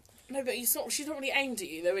 No. No, but she's not really aimed at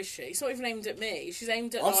you, though, is she? She's not even aimed at me. She's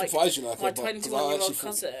aimed at, I'm surprised you like her, my 21-year-old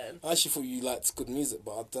cousin. I actually thought you liked good music,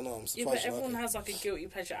 but I don't know, I'm surprised you like her. Yeah, but everyone has, like, a guilty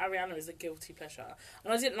pleasure. Ariana is a guilty pleasure.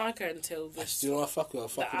 And I didn't like her until this... Do you know what I fuck with? I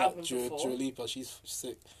fuck with that Dua Lipa. She's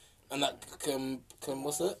sick. And that,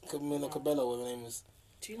 what's that? Camila Cabello, whatever her name is.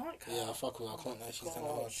 Do you like her? Yeah, I fuck with her. I can't lie, she's kind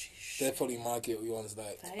of hard. They're probably my guilty ones,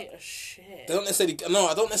 like... They are shit. They don't necessarily... No,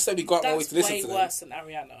 I don't necessarily go out my way to listen to them. That's way worse than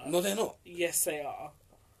Ariana. No, they're not. Yes, they are.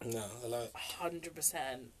 No, I like 100%.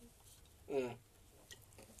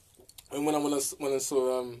 And when I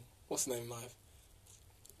saw what's the name live?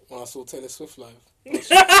 When I saw Taylor Swift live.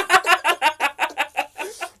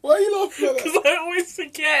 Why are you laughing at that? Because I always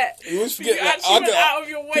forget. You always forget. You actually went out of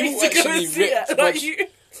your way to go and see it. Like you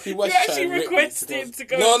actually requested to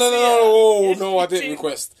go. No, I didn't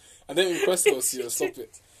request. I didn't request to go see her. Stop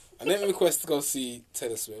it. I didn't request to go see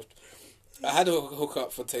Taylor Swift. I had a hook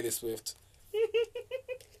up for Taylor Swift.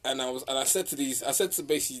 And I said to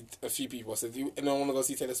basically a few people, I said, "Do anyone want to go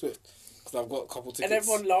see Taylor Swift? Because I've got a couple tickets." And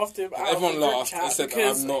everyone laughed him out. Everyone laughed and said,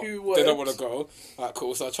 "I'm not." Who They don't want to go. Alright,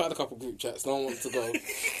 cool. So I tried a couple group chats. No one wanted to go.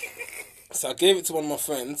 So I gave it to one of my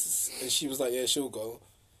friends, and she was like, "Yeah, she'll go."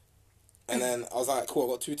 And then I was like, "Cool,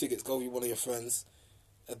 I got 2 tickets. Go with one of your friends."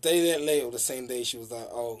 A day later, or the same day, she was like,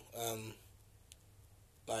 "Oh,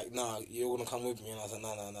 like, nah, you're gonna come with me." And I was like,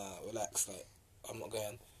 "Nah, relax. Like, I'm not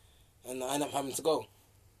going." And I ended up having to go.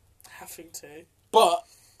 Having to. But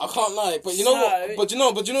I can't lie. But you know what? But you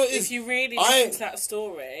know what it is. If you really listen to that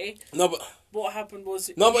story, no, but what happened was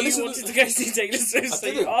you wanted to go see Taylor Swift, so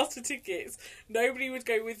you asked for tickets. Nobody would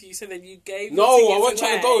go with you, so then you gave. No, I wasn't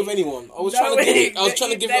trying to go with anyone. I was trying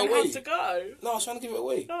to give it away. Have to go. No, I was trying to give it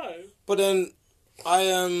away. No. But then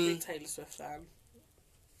Big Taylor Swift fan.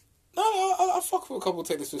 No, I fuck with a couple of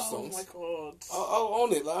Taylor Swift songs. Oh my god! I'll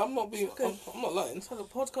own it. Like I'm not lying. It's like a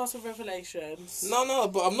podcast of revelations. No,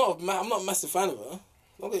 but I'm not a massive fan of her.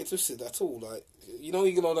 Don't get it twisted at all. Like you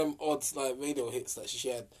know them odds like radio hits that she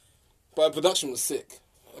had, but her production was sick.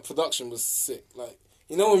 Like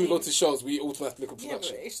you know when we go to shows, we automatically look at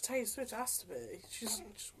production. Yeah, but it's Taylor Swift. It has to be. She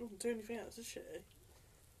wouldn't do anything else, does she?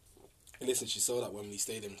 And listen, she sold out Wembley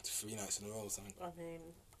Stadium 3 nights in a row or something. I mean,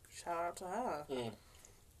 shout out to her. Mm.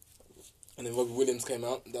 And then Robbie Williams came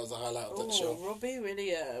out. That was a highlight of that show. Robbie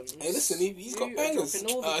Williams. Hey, listen, he's got bangers.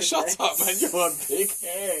 Shut up, man. You're a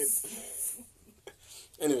dickhead.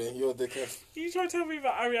 Anyway, you're a dickhead. You try to tell me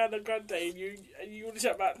about Ariana Grande and you want to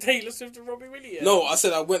chat about Taylor Swift and Robbie Williams? No, I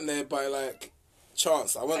said I went there by, like,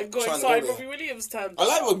 chance. I went got trying to go there. Robbie Williams turned I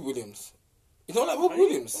like Robbie Williams. You don't like Robbie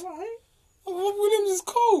Williams? Alright. Oh, Robbie Williams is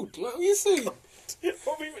cold. Like, what do you say?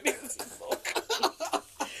 Robbie Williams is cold.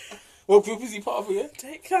 What group is he part of again?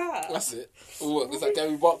 Take that. That's it. What, is that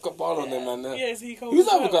Gary Barlow on there, man? There? Yeah, is he cold? Who's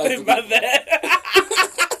that other guy? Man there.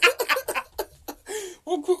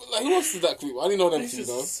 What group? Like, who else is that group? I didn't know them two,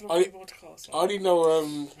 though. I only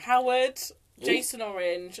know, Howard, Jason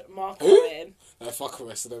Orange, Mark Owen. No, fuck the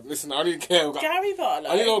rest of them. Listen, I didn't care. Gary Barlow,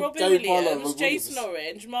 I didn't know Robbie Gary Williams, Barlow, Jason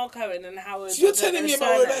Orange, Mark Owen, and Howard. So you're telling me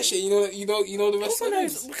about all that shit? You know the rest of them?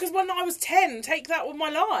 Because when I was 10, take that with my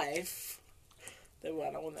life. They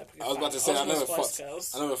weren't. I wasn't there. I was about to say I never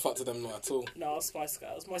fucked with them at all. No, I was Spice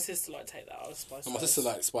Girls. My sister liked Take That. I was Spice Girls. My sister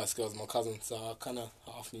liked Spice Girls. My cousin, so I kind of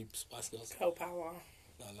half knew Spice Girls. Girl power.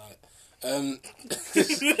 No, I like.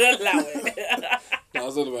 Allow it. No, I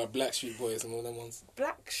was all about Blackstreet Boys and all them ones.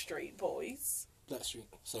 Blackstreet Boys. Blackstreet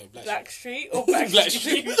or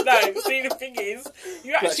Blackstreet? No, see the thing is,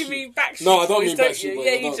 you actually mean Backstreet. No, I don't mean Backstreet Boys.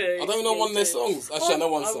 Yeah, you do. I don't even know one of their songs. Actually, I know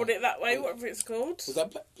one song. I want it that way. Whatever it's called. Was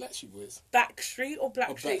that Blackstreet Boys? Backstreet or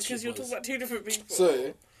Blackstreet? Because you're talking about two different people.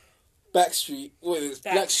 So, Backstreet. What is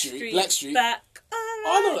Blackstreet? Oh,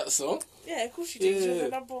 I know that song. Yeah, of course you do. You're the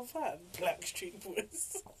number one fan. Blackstreet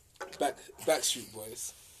Boys. Backstreet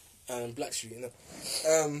Boys. Blackstreet, you know.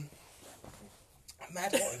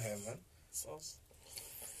 Mad hot in here, man.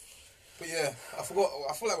 But yeah, I forgot.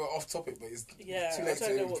 I feel like we're off topic, but it's too late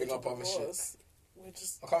to bring up other shit.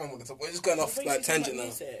 I can't remember what the topic. We're just going off like tangent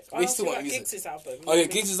now. We still want music. Giggs' album. Oh yeah,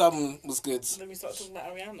 Giggs' album was good. Then we start talking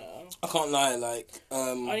about Ariana. I can't lie, like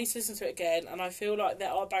I need to listen to it again, and I feel like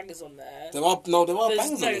there are bangers on there. There are bangers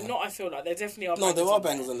on there. No, not I feel like there definitely are. No, there are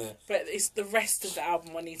bangers on there. But it's the rest of the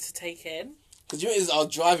album I need to take in. Because you know, I was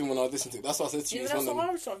driving when I was listening to it. That's what I said to you. Yeah, that's what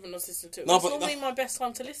I was driving when I was listening to it. No, it's normally my best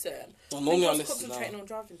time to listen. No, normally I listen. Concentrating on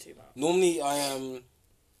driving too much. Normally I am.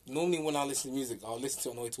 Normally when I listen to music, I'll listen to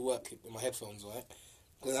it on the way to work with my headphones, right?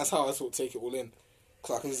 Because that's how I sort of take it all in.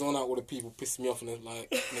 Because I can zone out all the people pissing me off in the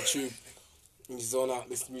tube. And you zone out,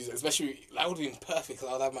 listen to music. Especially, that would have been perfect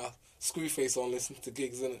because I'd have my screw face on listening to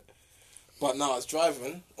Giggs, innit? But now I was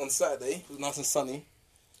driving on Saturday. It was nice and sunny.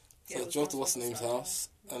 So I drove to what's-her-name's house.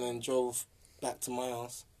 And then drove back to my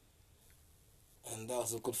house. And that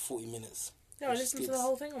was a good 40 minutes. No, I listened to the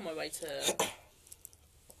whole thing on my way to...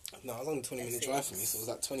 No, it was only a 20-minute drive for me, so it was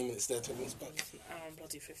like 20 minutes there, 20 minutes back. It's an hour and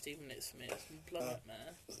bloody 15 minutes for me. It's a bloody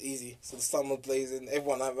nightmare. It was easy. So the sun was blazing.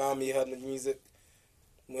 Everyone around me heard the music.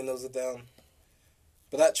 Windows are down.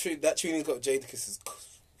 But that tune's got Jadakiss is...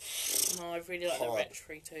 No, I really like the Wretch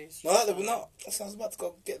Free too. No, I was about to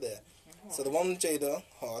go get there. Oh. So the one with Jada,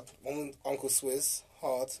 hard. One with Uncle Swizz,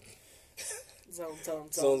 hard.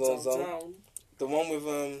 Zone. The one with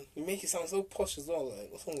you make it sound so posh as well. Like,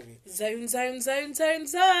 what's wrong with you? Zone.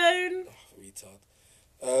 Oh, retard.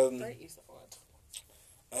 Don't use that word.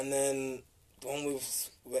 And then the one with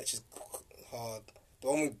Wretch is hard. The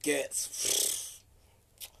one with Gets.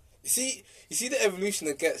 You see the evolution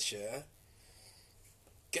of Gets, yeah.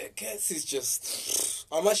 Gets is just.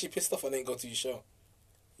 I'm actually pissed off I didn't go to your show.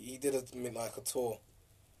 He did a tour.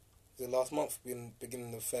 Was it last month?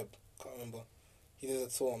 Beginning of Feb. Can't remember. He did a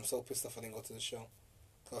tour. I'm so pissed off I didn't go to the show.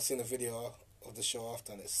 I've seen a video of the show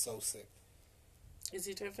after, and it's so sick. Is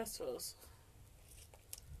he doing festivals?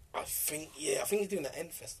 I think he's doing the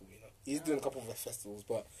End Festival, you know. He's doing a couple of festivals,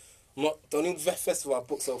 but the only festival I've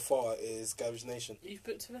booked so far is Garage Nation. You've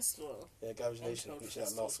booked a festival? Yeah, Garage Nation, which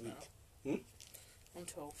is last week. I'm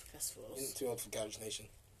too old for festivals. You're too old for Garage Nation.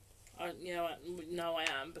 No, I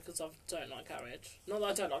am, because I don't like garage. Not that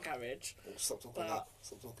I don't like garage. Stop talking now.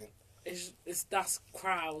 Stop talking. That's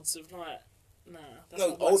crowds of like... Nah, that's no,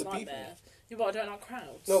 my worst older nightmare. people. Yeah, but I don't like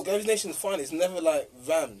crowds. No, Garage Nation's fine. It's never like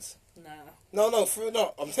vans. Nah. No, for real,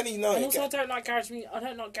 no. I'm telling you now. And also, I don't like garage music. I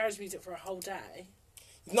don't like garage music for a whole day.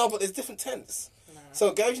 No, but there's different tents. Nah.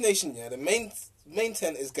 So Garage Nation, yeah, the main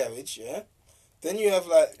tent is garage, yeah. Then you have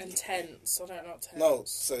like... And tents. I don't like tents. No,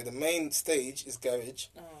 so the main stage is garage.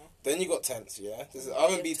 Oh. Then you got tents, yeah. There's an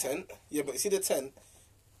R&B tent. Yeah, but you see the tent,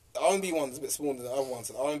 the R&B one's a bit smaller than the other ones.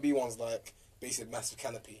 So the R&B one's like basically massive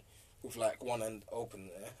canopy with like one end open,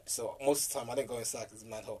 yeah. So most of the time I don't go inside because it's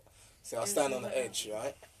mad hot. So I'll stand on the edge,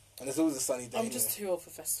 right? And it's always a sunny day. I'm just too old for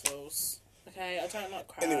festivals. Okay, I don't like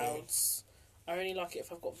crowds. Anyway. I only like it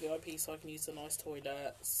if I've got VIP so I can use the nice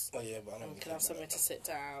toilets. Oh yeah, but I don't can have somewhere to sit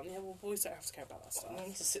down. Yeah, well, boys don't have to care about that stuff. I don't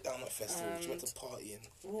need to sit down at festivals. You want to party and...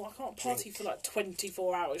 Well, I can't party for like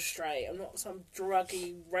 24 hours straight. I'm not some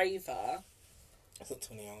druggy raver. I thought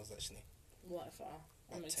 20 hours actually. Whatever.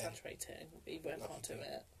 I'm exaggerating. But you can't do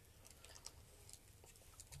it.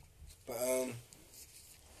 But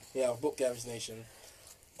yeah, I've booked Garage Nation.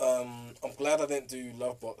 I'm glad I didn't do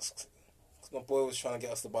Lovebox. My boy was trying to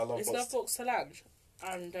get us to buy Lovebox. Is Lovebox Solange?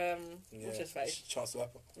 And what's his face? Chance the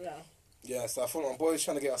Rapper. Yeah. Yeah, so I thought my boy was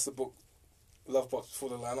trying to get us to book Lovebox before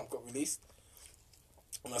the lineup got released.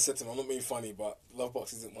 And I said to him, I'm not being funny, but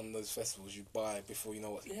Lovebox isn't one of those festivals you buy before you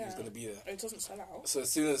know who's going to be there. It doesn't sell out. So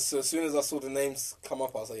as soon as I saw the names come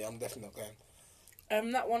up, I was like, yeah, I'm definitely not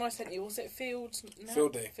going. That one I sent you, was it Field? No?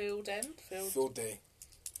 Field Day. Field End? Field Day.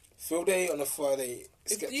 Field Day on a Friday.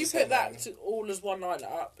 If you put that all as one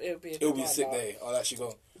lineup, it would be a sick day. I'll actually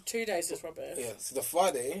go. 2 days is rubbish. Yeah, so the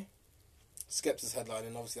Friday, Skepta's headline,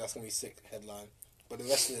 and obviously that's going to be a sick headline. But the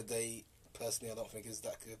rest of the day, personally, I don't think is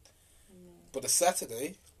that good. But the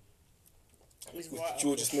Saturday, with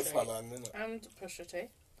Georgia Smith headline, isn't it? And Pusha T.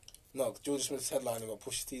 No, Georgia Smith's headline, and got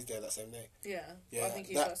Pusha T's there that same day. Yeah, I think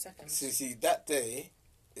he's got second. So you see, that day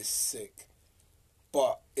is sick.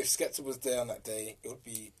 But if Skepta was there on that day,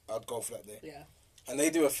 I'd go for that day. Yeah. And they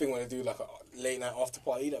do a thing where they do like a late night after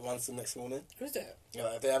party that runs the next morning. Who's it? Yeah,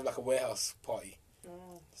 like they have like a warehouse party.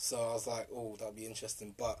 Oh. So I was like, oh, that'd be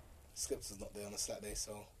interesting. But Skepta's not there on a Saturday,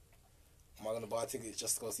 so am I going to buy tickets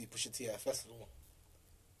just to go see Pusha T at a festival?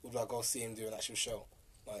 Would I go see him do an actual show?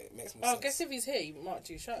 Like, it makes more sense. I guess if he's here, he might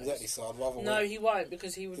do shows. Exactly, so I'd rather... No, he won't,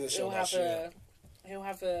 because he'll have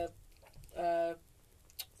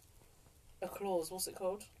a clause, what's it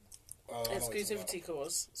called? Exclusivity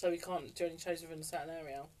clause, so he can't do any shows within a certain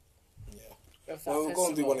area. Yeah. Well, we'll go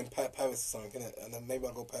and do one in Paris or something, innit? And then maybe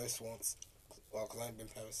I'll go Paris once. Well, because I ain't been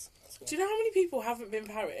Paris. Do you know how many people haven't been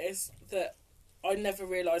Paris that I never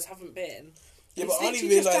realised haven't been? Yeah, but I only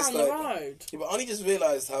realised Yeah, but I only just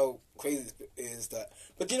realised how crazy it is that...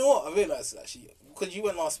 But do you know what? I realised, actually, because you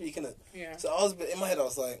went last week, innit? Yeah. So I was... In my head, I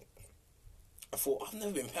was like... I thought, I've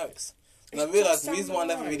never been Paris. And I realised the reason why I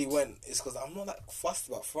never really went is because I'm not that fussed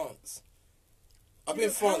about France. I've been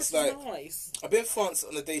France, nice. I've been France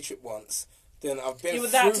on a day trip once. Then I've been through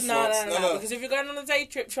France. No. Because if you're going on a day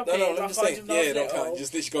trip shopping, I'm just saying, don't count.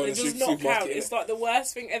 Just literally go in the supermarket. It's like the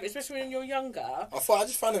worst thing ever, especially when you're younger. I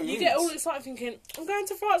just find it. You get all excited thinking, I'm going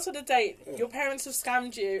to France on a date. Yeah. Your parents have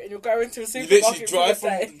scammed you, and you're going to a supermarket. You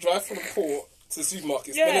literally drive from the port to the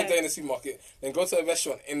supermarket, spend a day in the supermarket, then go to a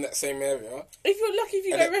restaurant in that same area. If you're lucky, if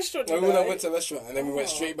you go to a restaurant, we went to a restaurant, and then we went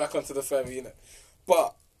straight back onto the ferry, innit?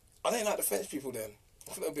 But I didn't like the French people then.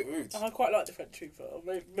 I feel a bit rude. I quite like the French people.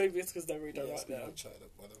 Maybe it's because they're rude. I like them.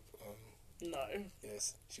 No.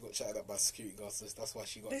 Yes, she got chatted up by a security guard, so that's why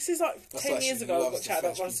she got... This is like 10 years ago I got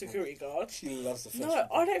chatted up by a security guard. She loves the French people.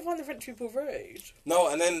 No, I don't find the French people rude. No,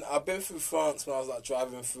 and then I've been through France when I was like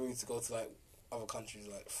driving through to go to like other countries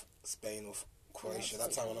like Spain or Croatia.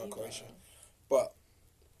 That time I went to Croatia. But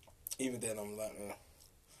even then I'm like...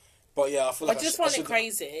 But yeah, I feel like I just find it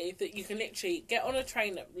crazy that you can literally get on a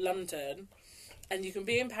train at London and you can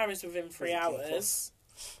be in Paris within 3 hours.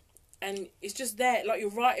 And it's just there, like you're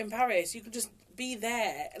right in Paris. You can just be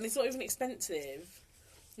there, and it's not even expensive.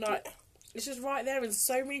 Like, It's just right there, and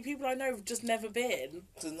so many people I know have just never been.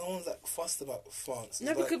 Because no one's like fussed about France.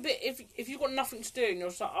 No, because if you've got nothing to do and you're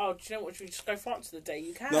just like, oh, do you know what? Should we just go France for the day?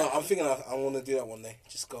 You can. No, I'm thinking I want to do that one day.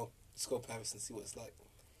 Just go Paris and see what it's like.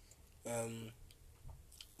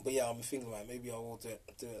 But yeah, I'm thinking about it. Maybe I will do it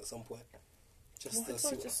at some point. Just to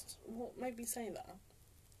see what made me say that?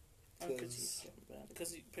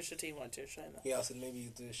 Because Pusha T might do a show there. Yeah, I said maybe you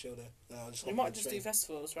do a show there. No, we might just do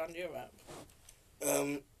festivals around Europe.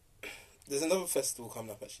 There's another festival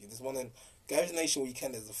coming up actually. There's one in Garage Nation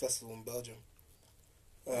Weekend. There's a festival in Belgium.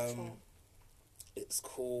 It's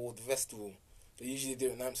called Festival. They usually do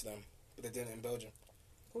it in Amsterdam, but they're doing it in Belgium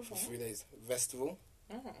for 3 days. Festival.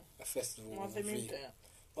 A festival. Why have they moved it?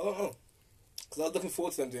 I don't know. Because I was looking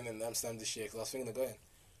forward to them doing it in Amsterdam this year because I was thinking of going.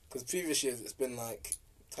 Because previous years it's been like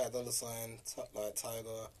Ty Dolla $ign, like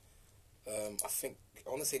Tyga. I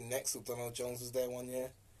want to say next with Donald Jones was there one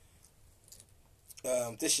year.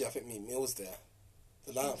 This year I think Meek Mill's there.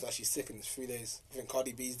 The lineup's actually sick in 3 days. I think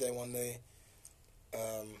Cardi B's there one day.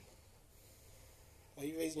 Why are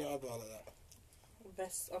you raising your eyebrow like that?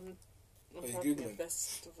 I'm Googling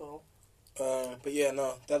festival. But yeah,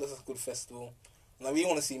 no, that looks like a good festival. And I really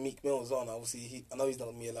want to see Meek Mill as well. Obviously, I know he's not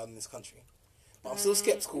going to be allowed in this country. But I'm still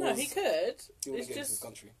sceptical. No, he could. He wouldn't get into this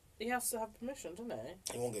country. He has to have permission, doesn't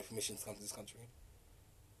he? He won't get permission to come to this country.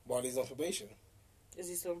 While he's on probation. Is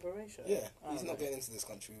he still on probation? Yeah, he's not getting into this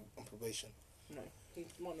country on probation. No, he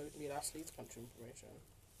might not be allowed to leave the country on probation.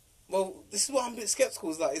 Well, this is what I'm a bit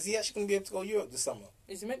sceptical. Is he actually going to be able to go to Europe this summer?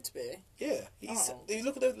 Is he meant to be? Yeah. If you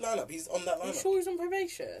look at the lineup, he's on that lineup. Are you sure he's on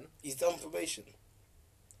probation? He's on probation.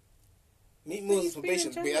 Meek Mill's on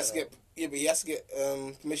probation, but he has to get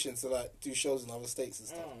permission to like do shows in other states and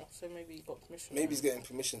stuff. Oh, so maybe he got permission. Maybe he's getting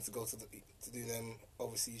permission to go to do them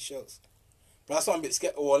overseas shows. But that's why I'm a bit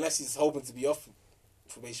sceptical. Or unless he's hoping to be off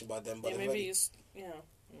probation by then. But yeah, maybe he's I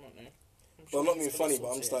don't know. I'm not being funny, but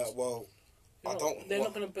I'm just like, well, They're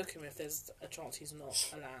not going to book him if there's a chance he's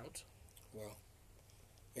not allowed. Well,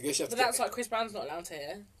 I guess you have but that's like Chris Brown's not allowed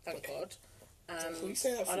here, thank God.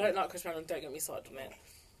 I don't like Chris Brown, and don't get me started on it.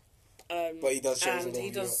 But he does shows and all over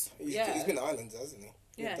Europe. He's been to Ireland, hasn't he?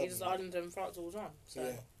 Yeah, he does Ireland and France all the time. So.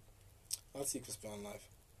 Yeah, I'd see Chris Brown live.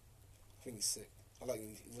 I think he's sick. I like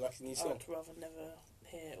his new song. I'd rather never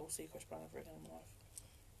hear or see Chris Brown ever again in my life.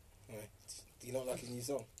 Right. Do you not like his new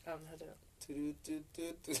song? I haven't heard it.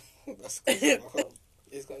 That's good.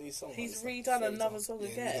 He's got a new song. He's redone another song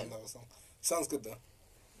again. He's redone another song. Sounds good though.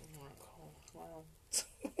 Alright, cool. Wow.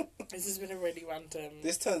 This has been a really random.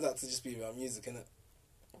 This turns out to just be about music, innit?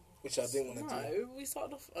 Which I didn't want to do. No, we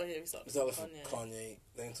started off. Oh yeah, we started off with Kanye.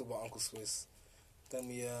 Then we talk about Uncle Swiss. Then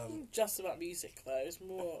we just about music though. It's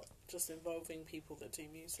more just involving people that do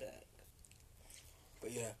music.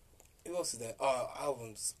 But yeah, who else is there?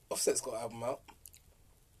 Albums. Offset's got an album out.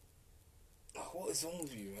 Oh, what is wrong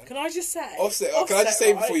with you, man? Can I just say? Offset, can I just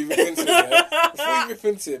say before you rip into him? Yeah? Before you rip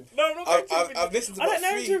into him. No, I'm not going to rip into I've listened to I don't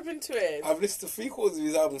know to rip into him. I've listened to 3/4 of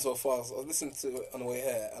his album so far, so I've listened to it on the way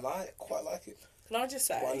here, and I quite like it. Can I just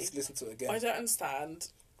say? But I need to listen to it again. I don't understand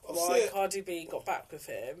why Cardi B got back with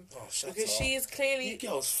him. Oh, shut because up. she is clearly you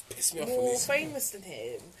girls piss me off more famous than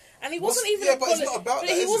him. And he wasn't even but it's not about that,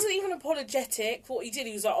 he wasn't even apologetic for what he did.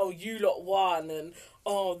 He was like, "Oh, you lot won," and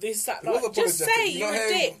 "Oh, this, that." Like, just say you're a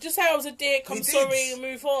dick. Just say I was a dick. I'm sorry, and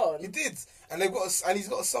move on. He did, and he's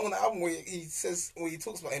got a song on the album where he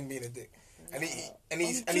talks about him being a dick,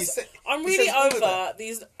 I'm really over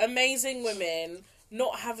these amazing women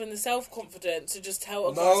not having the self-confidence to just tell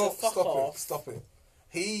a guy to fuck off. Stop it.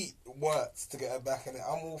 He worked to get her back in it.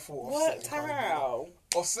 I'm all for Offset. Worked her out.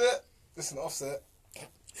 Offset. Listen, Offset.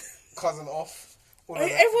 Cousin off.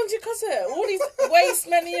 Everyone's your cousin. All these waste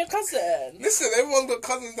men are your cousin. Listen, everyone's got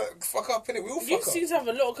cousins that fuck up, innit? We all fuck up. You seem to have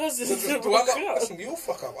a lot of cousins. Listen, we all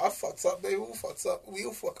fuck up. I fucked up. They all fucked up. We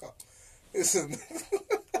all fuck up. Listen.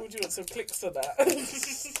 Would you want some clicks to that?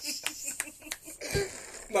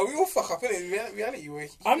 No, we all fuck up, innit?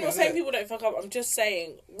 Reality. I'm not saying people don't fuck up. I'm just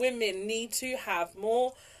saying women need to have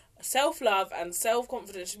more self-love and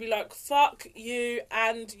self-confidence to be like, fuck you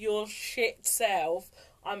and your shit self.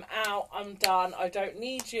 I'm out. I'm done. I don't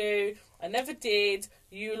need you. I never did.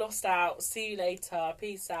 You lost out. See you later.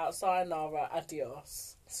 Peace out. Sayonara.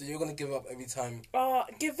 Adios. So you're going to give up every time?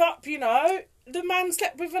 Give up, you know. The man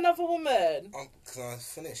slept with another woman. Because I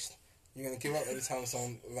finished. You're going to give up every time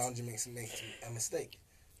someone around you makes a mistake.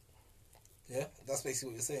 Yeah? That's basically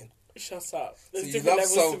what you're saying. Shut up. There's so different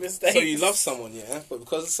levels to mistakes. So you love someone, yeah? But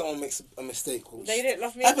because someone makes a mistake... They don't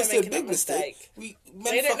love me if they're making a mistake. They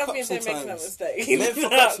don't love me if they're making a mistake. Men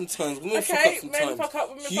fuck up sometimes. Women fuck up sometimes. Men fuck up,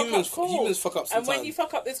 women fuck up. Cool. Humans fuck up sometimes. And when you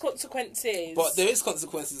fuck up, there's consequences. But there is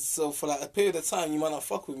consequences. So for like a period of time, you might not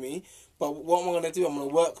fuck with me. But what am I gonna do? I'm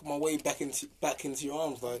gonna work my way back into your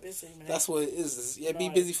arms. Like busy, that's what it is. Be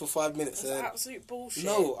busy for 5 minutes. That's absolute bullshit.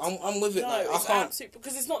 No, I'm with it. No, like, it's absolute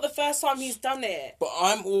because it's not the first time he's done it. But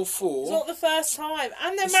I'm all for. It's not the first time,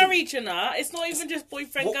 and they're married, you know. It's not even just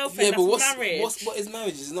boyfriend girlfriend. Yeah, but that's marriage. what is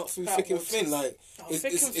marriage? It's not through thick and thin. Like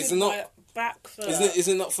it's not. Back for. Is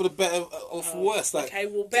it not for the better or for worse? Like okay,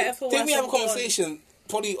 well, better for worse. Didn't we have a conversation?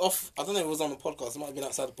 Probably off. I don't know if it was on the podcast. It might have been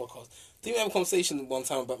outside the podcast. Didn't we have a conversation one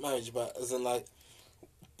time about marriage? About as in like.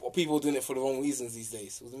 People are doing it for the wrong reasons these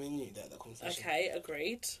days. Was it me and you that conversation? Okay,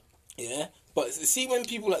 agreed. Yeah, but see when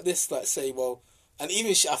people like this like say, well, and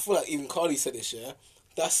even I feel like even Cardi said this, yeah.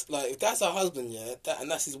 That's like if that's her husband, yeah,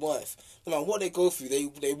 and that's his wife. No matter what they go through,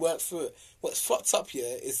 they work through it. What's fucked up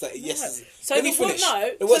here is that So the woman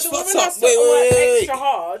has to work extra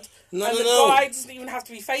hard. No, and the guy doesn't even have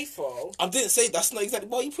to be faithful. I didn't say that's not exactly.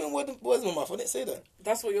 Why are you putting words in my mouth? I didn't say that.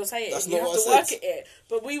 That's what you're saying. That's you not have what to I work said. at it.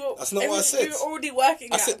 But we were. That's not what I said. We were already working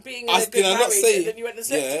at being in a good did I not marriage, say? and then you went to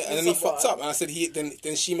sleep. Yeah, and then he fucked up, and I said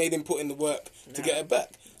then she made him put in the work to get her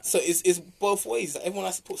back. So it's both ways. Like, everyone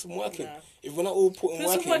has to put some work in. If we're not all putting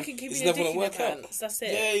work in, it's never going to work out. That's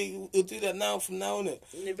it. Yeah, he'll do that now from now on. No,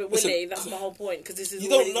 but Willie, that's my whole point. Because this is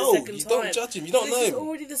you already don't know. The second You time. don't judge him. You don't know him. This is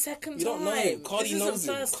already the second time. You don't know him. Cardi knows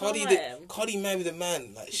him. Cardi married a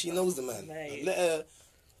man. Like she knows the man. Like, let her.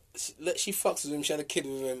 She fucks with him. She had a kid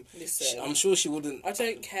with him. Listen, I'm sure she wouldn't. I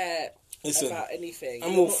don't care about anything.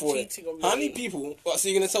 I'm all for it. How many people? So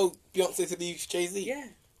you're gonna tell Beyonce to leave Jay-Z? Yeah.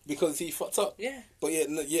 Because he fucked up. Yeah. But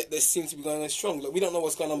yet they seem to be going on strong. Like we don't know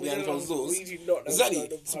what's going on behind closed doors. We do not know. Exactly.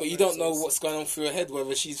 But you don't know what's going on through her head.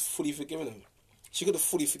 Whether she's fully forgiven him. She could have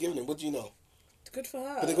fully forgiven him. What do you know? It's good for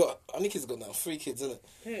her. But they got how many kids they got now? 3 kids, isn't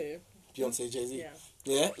it? Who? Beyonce, Jay-Z. Yeah.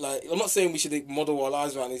 Yeah. Like I'm not saying we should model our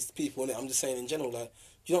lives around these people. Innit? I'm just saying in general. Like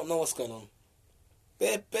you don't know what's going on.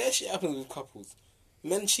 Bare shit happens with couples.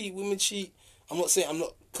 Men cheat, women cheat. I'm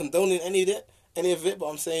not condoning any of it, but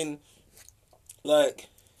I'm saying, like,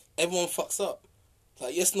 everyone fucks up.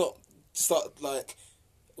 Like, let's not start, like,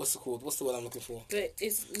 what's it called? What's the word I'm looking for? But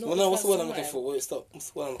it's not. Well, no, what's the word I'm looking for? Wait, stop. What's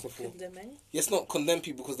the word I'm looking for? Condemning? Let's not condemn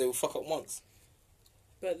people because they will fuck up once.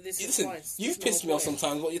 But this Listen, is twice. you've pissed me off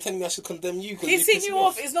sometimes, but you're telling me I should condemn you because pissing you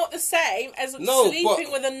off is not the same as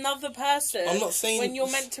sleeping with another person. I'm not saying when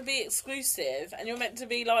you're meant to be exclusive and you're meant to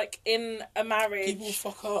be like in a marriage. People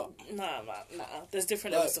fuck up. Nah. There's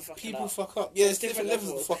different levels of fucking people up. Fuck up. Yeah, there's different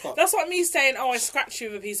levels of fuck up. That's like me saying, "Oh, I scratched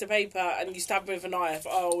you with a piece of paper and you stabbed me with a knife."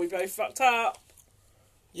 Oh, we both fucked up.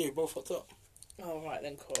 Yeah, we both fucked up. Oh, right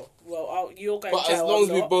then, cool. Well, you're going. But to jail, as long as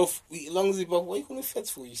we both, what are you calling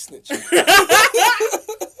feds for? You snitch.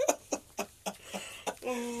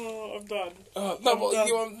 Oh, I'm done. No, but do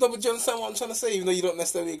you understand what I'm trying to say? Even though you don't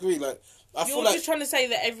necessarily agree, like you're just trying to say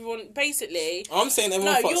that everyone basically. I'm saying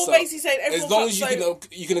everyone. No, you're basically saying everyone. As long as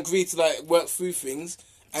you can agree to like work through things.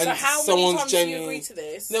 And so how many times do you agree to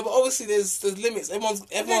this? No, but obviously there's limits. Everyone's.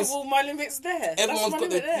 Okay, well, my limit's there. Everyone's got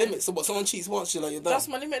their limits. So, what someone cheats once, you're like you're done. That's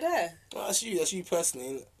my limit there. Well, that's you. That's you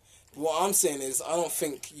personally. What I'm saying is, I don't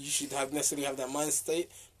think you should necessarily have that mind state.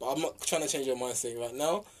 But I'm not trying to change your mind state right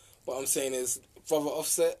now. What I'm saying is, brother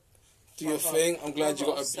Offset, do your thing. I'm glad you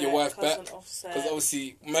got your wife back. Because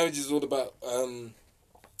obviously, marriage is all about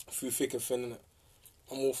through thick and thin, innit?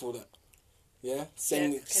 I'm all for that. Yeah?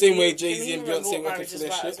 Same way Jay-Z and Beyonce working for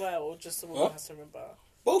their shit. As well, or just the woman has to remember?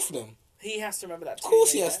 Both of them. He has to remember that too. Of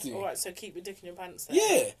course he has to. Alright, so keep your dick in your pants then.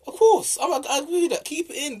 Yeah, of course. I agree with that.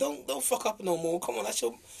 Keep it in. Don't fuck up no more. Come on, that's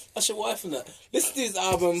your wife and that. Listen to his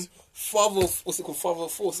album, Father of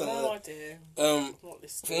Force. No idea.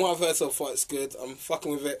 From what I've heard so far, it's good. I'm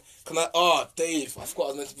fucking with it. Dave, I forgot I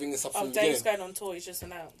was meant to bring this up from the beginning. Dave's going on tour, he's just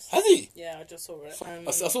announced. Has he? Yeah, I just saw it.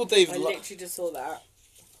 I saw Dave. I literally just saw that.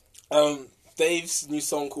 Dave's new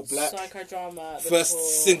song called Black. Psychodrama.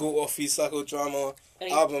 First single off his Psychodrama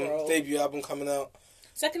album, debut album coming out.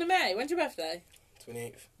 2nd of May. When's your birthday?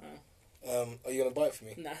 28th. Oh. Are you gonna buy it for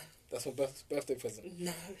me? No. That's my birthday present.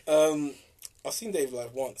 No. I've seen Dave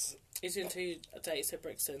live once. He's in 2 dates at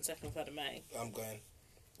Brixton, 2nd and 3rd of May. I'm going.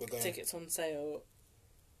 We're going. Tickets on sale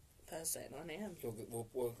Thursday at 9 AM.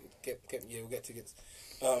 We'll get tickets.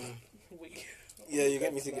 Yeah, you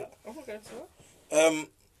get me tickets. Oh my god,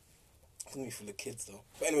 it's gonna be for the kids though.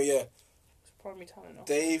 But anyway, yeah. It's Primary Talent.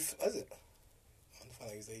 Dave, is it? I don't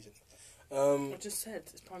find out his agent. I just said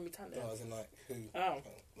it's Primary Talent. No, as in like who? Oh.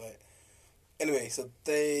 Anyway, so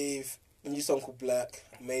Dave, a new song called Black,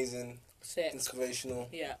 amazing, sick, inspirational.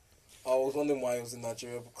 Yeah. I was wondering why he was in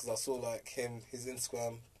Nigeria because I saw like his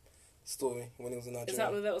Instagram story when he was in Nigeria. Is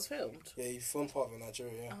that where that was filmed? Yeah, he filmed part of it in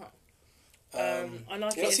Nigeria. Yeah. I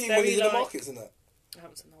like you it. see when he's in the markets and that. I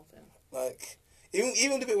haven't seen the whole thing. Like,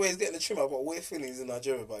 Even the bit where he's getting the trim, I've got weird feelings in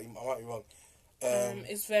Nigeria, but I might be wrong.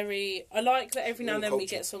 It's very... I like that every now and then we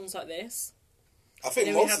culture. get songs like this. I think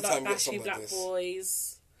Then most we of the have time we like get songs Bashy Black like this.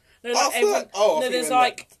 Boys. No, I like feel like, no, there's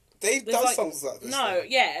like... Dave there's does like, songs like this. No, though.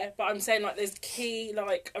 yeah, but I'm saying like there's key,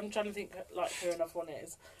 like, I'm trying to think like who another one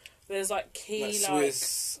is. There's like key,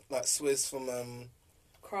 like Swizz from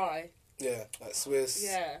Cry. yeah, like Swizz.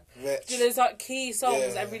 Yeah. Wretch. So there's like key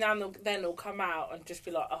songs Yeah. every now and then will come out and just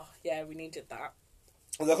be like, oh yeah, we needed that.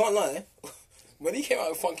 And I can't lie, when he came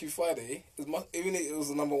out with Funky Friday, even if it was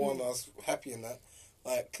the number one, I was happy in that.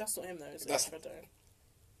 Like That's not him though, is it? That's- Fredo.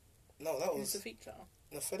 no, that Who's was the feature?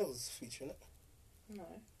 no Fredo was a feature, innit? No.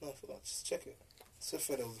 No, I forgot. Just check it. So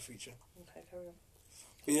Fredo was a feature. Okay, carry on.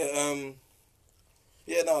 But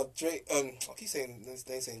yeah, no, Drake, I keep saying,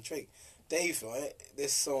 they saying Drake. Dave, right,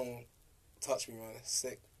 this song touched me, man, it's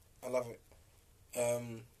sick. I love it. Oh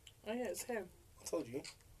yeah, it's him. I told you,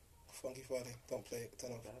 Funky Friday, don't play it,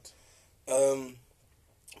 turn off. Bad.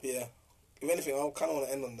 Yeah, if anything, I kind of want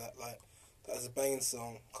to end on that, like, that's a banging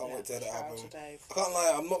song, can't Yeah, wait to hear the shout out album. to Dave. I can't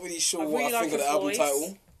lie, I'm not really sure I what really I like think of the his album voice.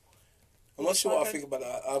 title. I'm not sure what I Psycho- think about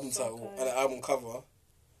the album title Psycho. and the album cover,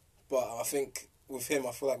 but I think with him,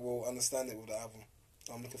 I feel like we'll understand it with the album.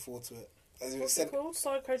 I'm looking forward to it. As you What's said, it called?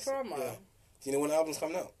 Psychodrama? Yeah. Do you know when the album's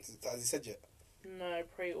coming out? Has he said yet? No,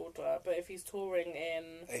 pre-order. But if he's touring in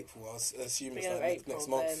April. I was assuming it's beginning like of April, next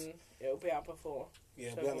month. then it'll be out before.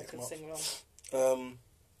 Yeah, So it'll be out everyone next can month. sing along.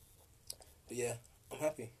 But yeah, I'm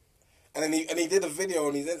happy. And then he did a video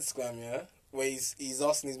on his Instagram, yeah, where he's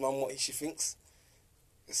asking his mum what she thinks.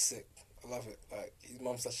 It's sick. I love it. Like his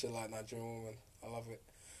mum's such a like Nigerian woman. I love it.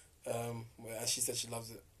 And she said she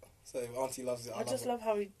loves it. So if Auntie loves it. I just love love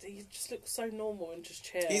how he just looks so normal and just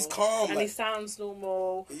chill. He's calm, and like- he sounds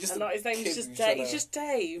normal. He's just and a like his name's kid just who's Dave. tryna- He's just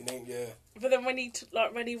Dave. it. Yeah, But then when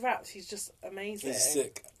he raps, he's just amazing. he's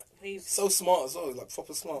sick. He's So smart as well. He's like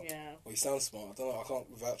proper smart. yeah. Well, he sounds smart. I don't know. I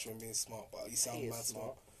can't vouch for him being smart, but he sounds He is mad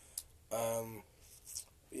smart. smart.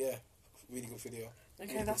 Yeah, really good video.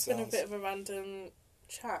 Okay, Really that's good been a sounds. bit of a random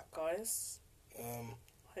chat, guys. Um,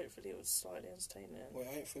 Hopefully it was slightly entertaining. wait,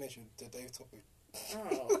 I ain't finished with the Dave topic.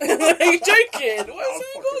 Oh. Are you joking? What else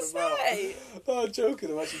I'm have you fucking got to say? No, I'm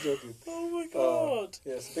joking. I'm actually joking. Oh my god.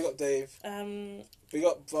 Yes, big up Dave. Big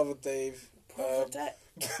up brother Dave.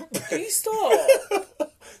 Can you stop?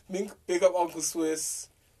 Big up Uncle Swiss.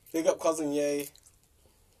 Big up cousin Ye.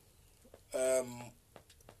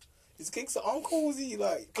 Is Gigs an uncle? Or was he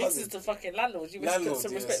like This cousin? is the fucking landlord. You must put Landlord,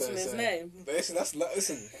 some yeah, respect sorry, on his sorry. name. But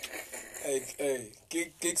listen. Hey,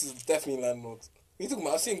 Gigs is definitely landlord. What are you talking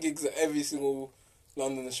about? I've seen Gigs at every single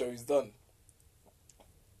London show he's done.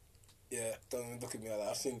 Yeah, don't even look at me like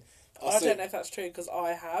that. I don't know if that's true because I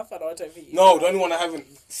have, and I don't think you No, have. the only one I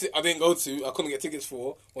didn't go to, I couldn't get tickets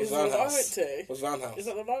for, was Is that the one I Roundhouse. went to? Was Roundhouse. Is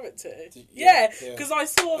that the one I went to? Yeah, Yeah, yeah. because I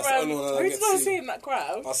saw. That's the only one I Who get did I to see see. in that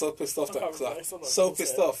crowd? I was so pissed off I that, can't cause remember, like, it's not so bullshit.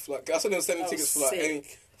 pissed off. Like, I saw they were selling That tickets was for like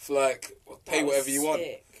sick. pay That was whatever you want,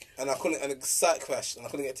 sick. and I couldn't, and the site crashed, and I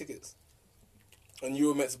couldn't get tickets. And you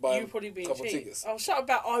were meant to buy You probably a being couple cheap. tickets. Oh, shut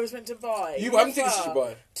about I was meant to buy. How many tickets did you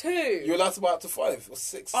buy? 2. You're allowed to buy up to 5 or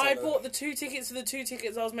 6. I bought the 2 tickets for the 2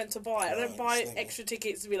 tickets I was meant to buy. I don't Right, buy snake. extra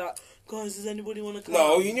tickets to be like, guys, does anybody want to come?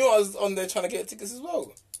 No, you knew I was on there trying to get tickets as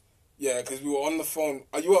well. Yeah, because we were on the phone.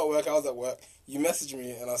 You were at work, I was at work. You messaged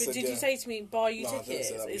me and I But said, did yeah. you say to me, buy you No, I didn't tickets?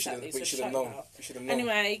 say that. We Exactly, should so have shut known. your mouth. We should have known.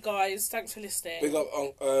 Anyway, guys, thanks for listening. Big up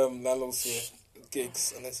landlords here,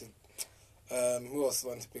 Gigs, and listen. Who else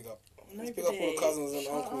went to pick up? Let's pick up all the cousins and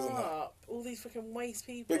Shut uncles and that. up. All these fucking waste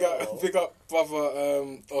people. Big up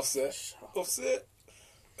brother Offset. Shut up. Offset.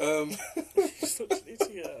 You're such an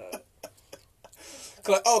idiot.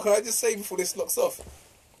 Can I just say before this locks off?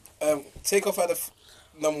 Takeoff had a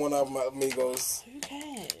number 1 album at Amigos. Who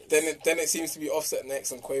cares? Then it seems to be Offset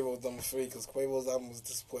next and Quavo's number 3 because Quavo's album was a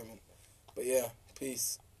disappointment. But yeah,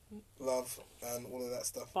 peace, love, and all of that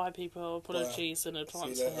stuff. Bye, people. Apologies in See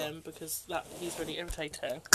advance you for later. him because he's really irritating.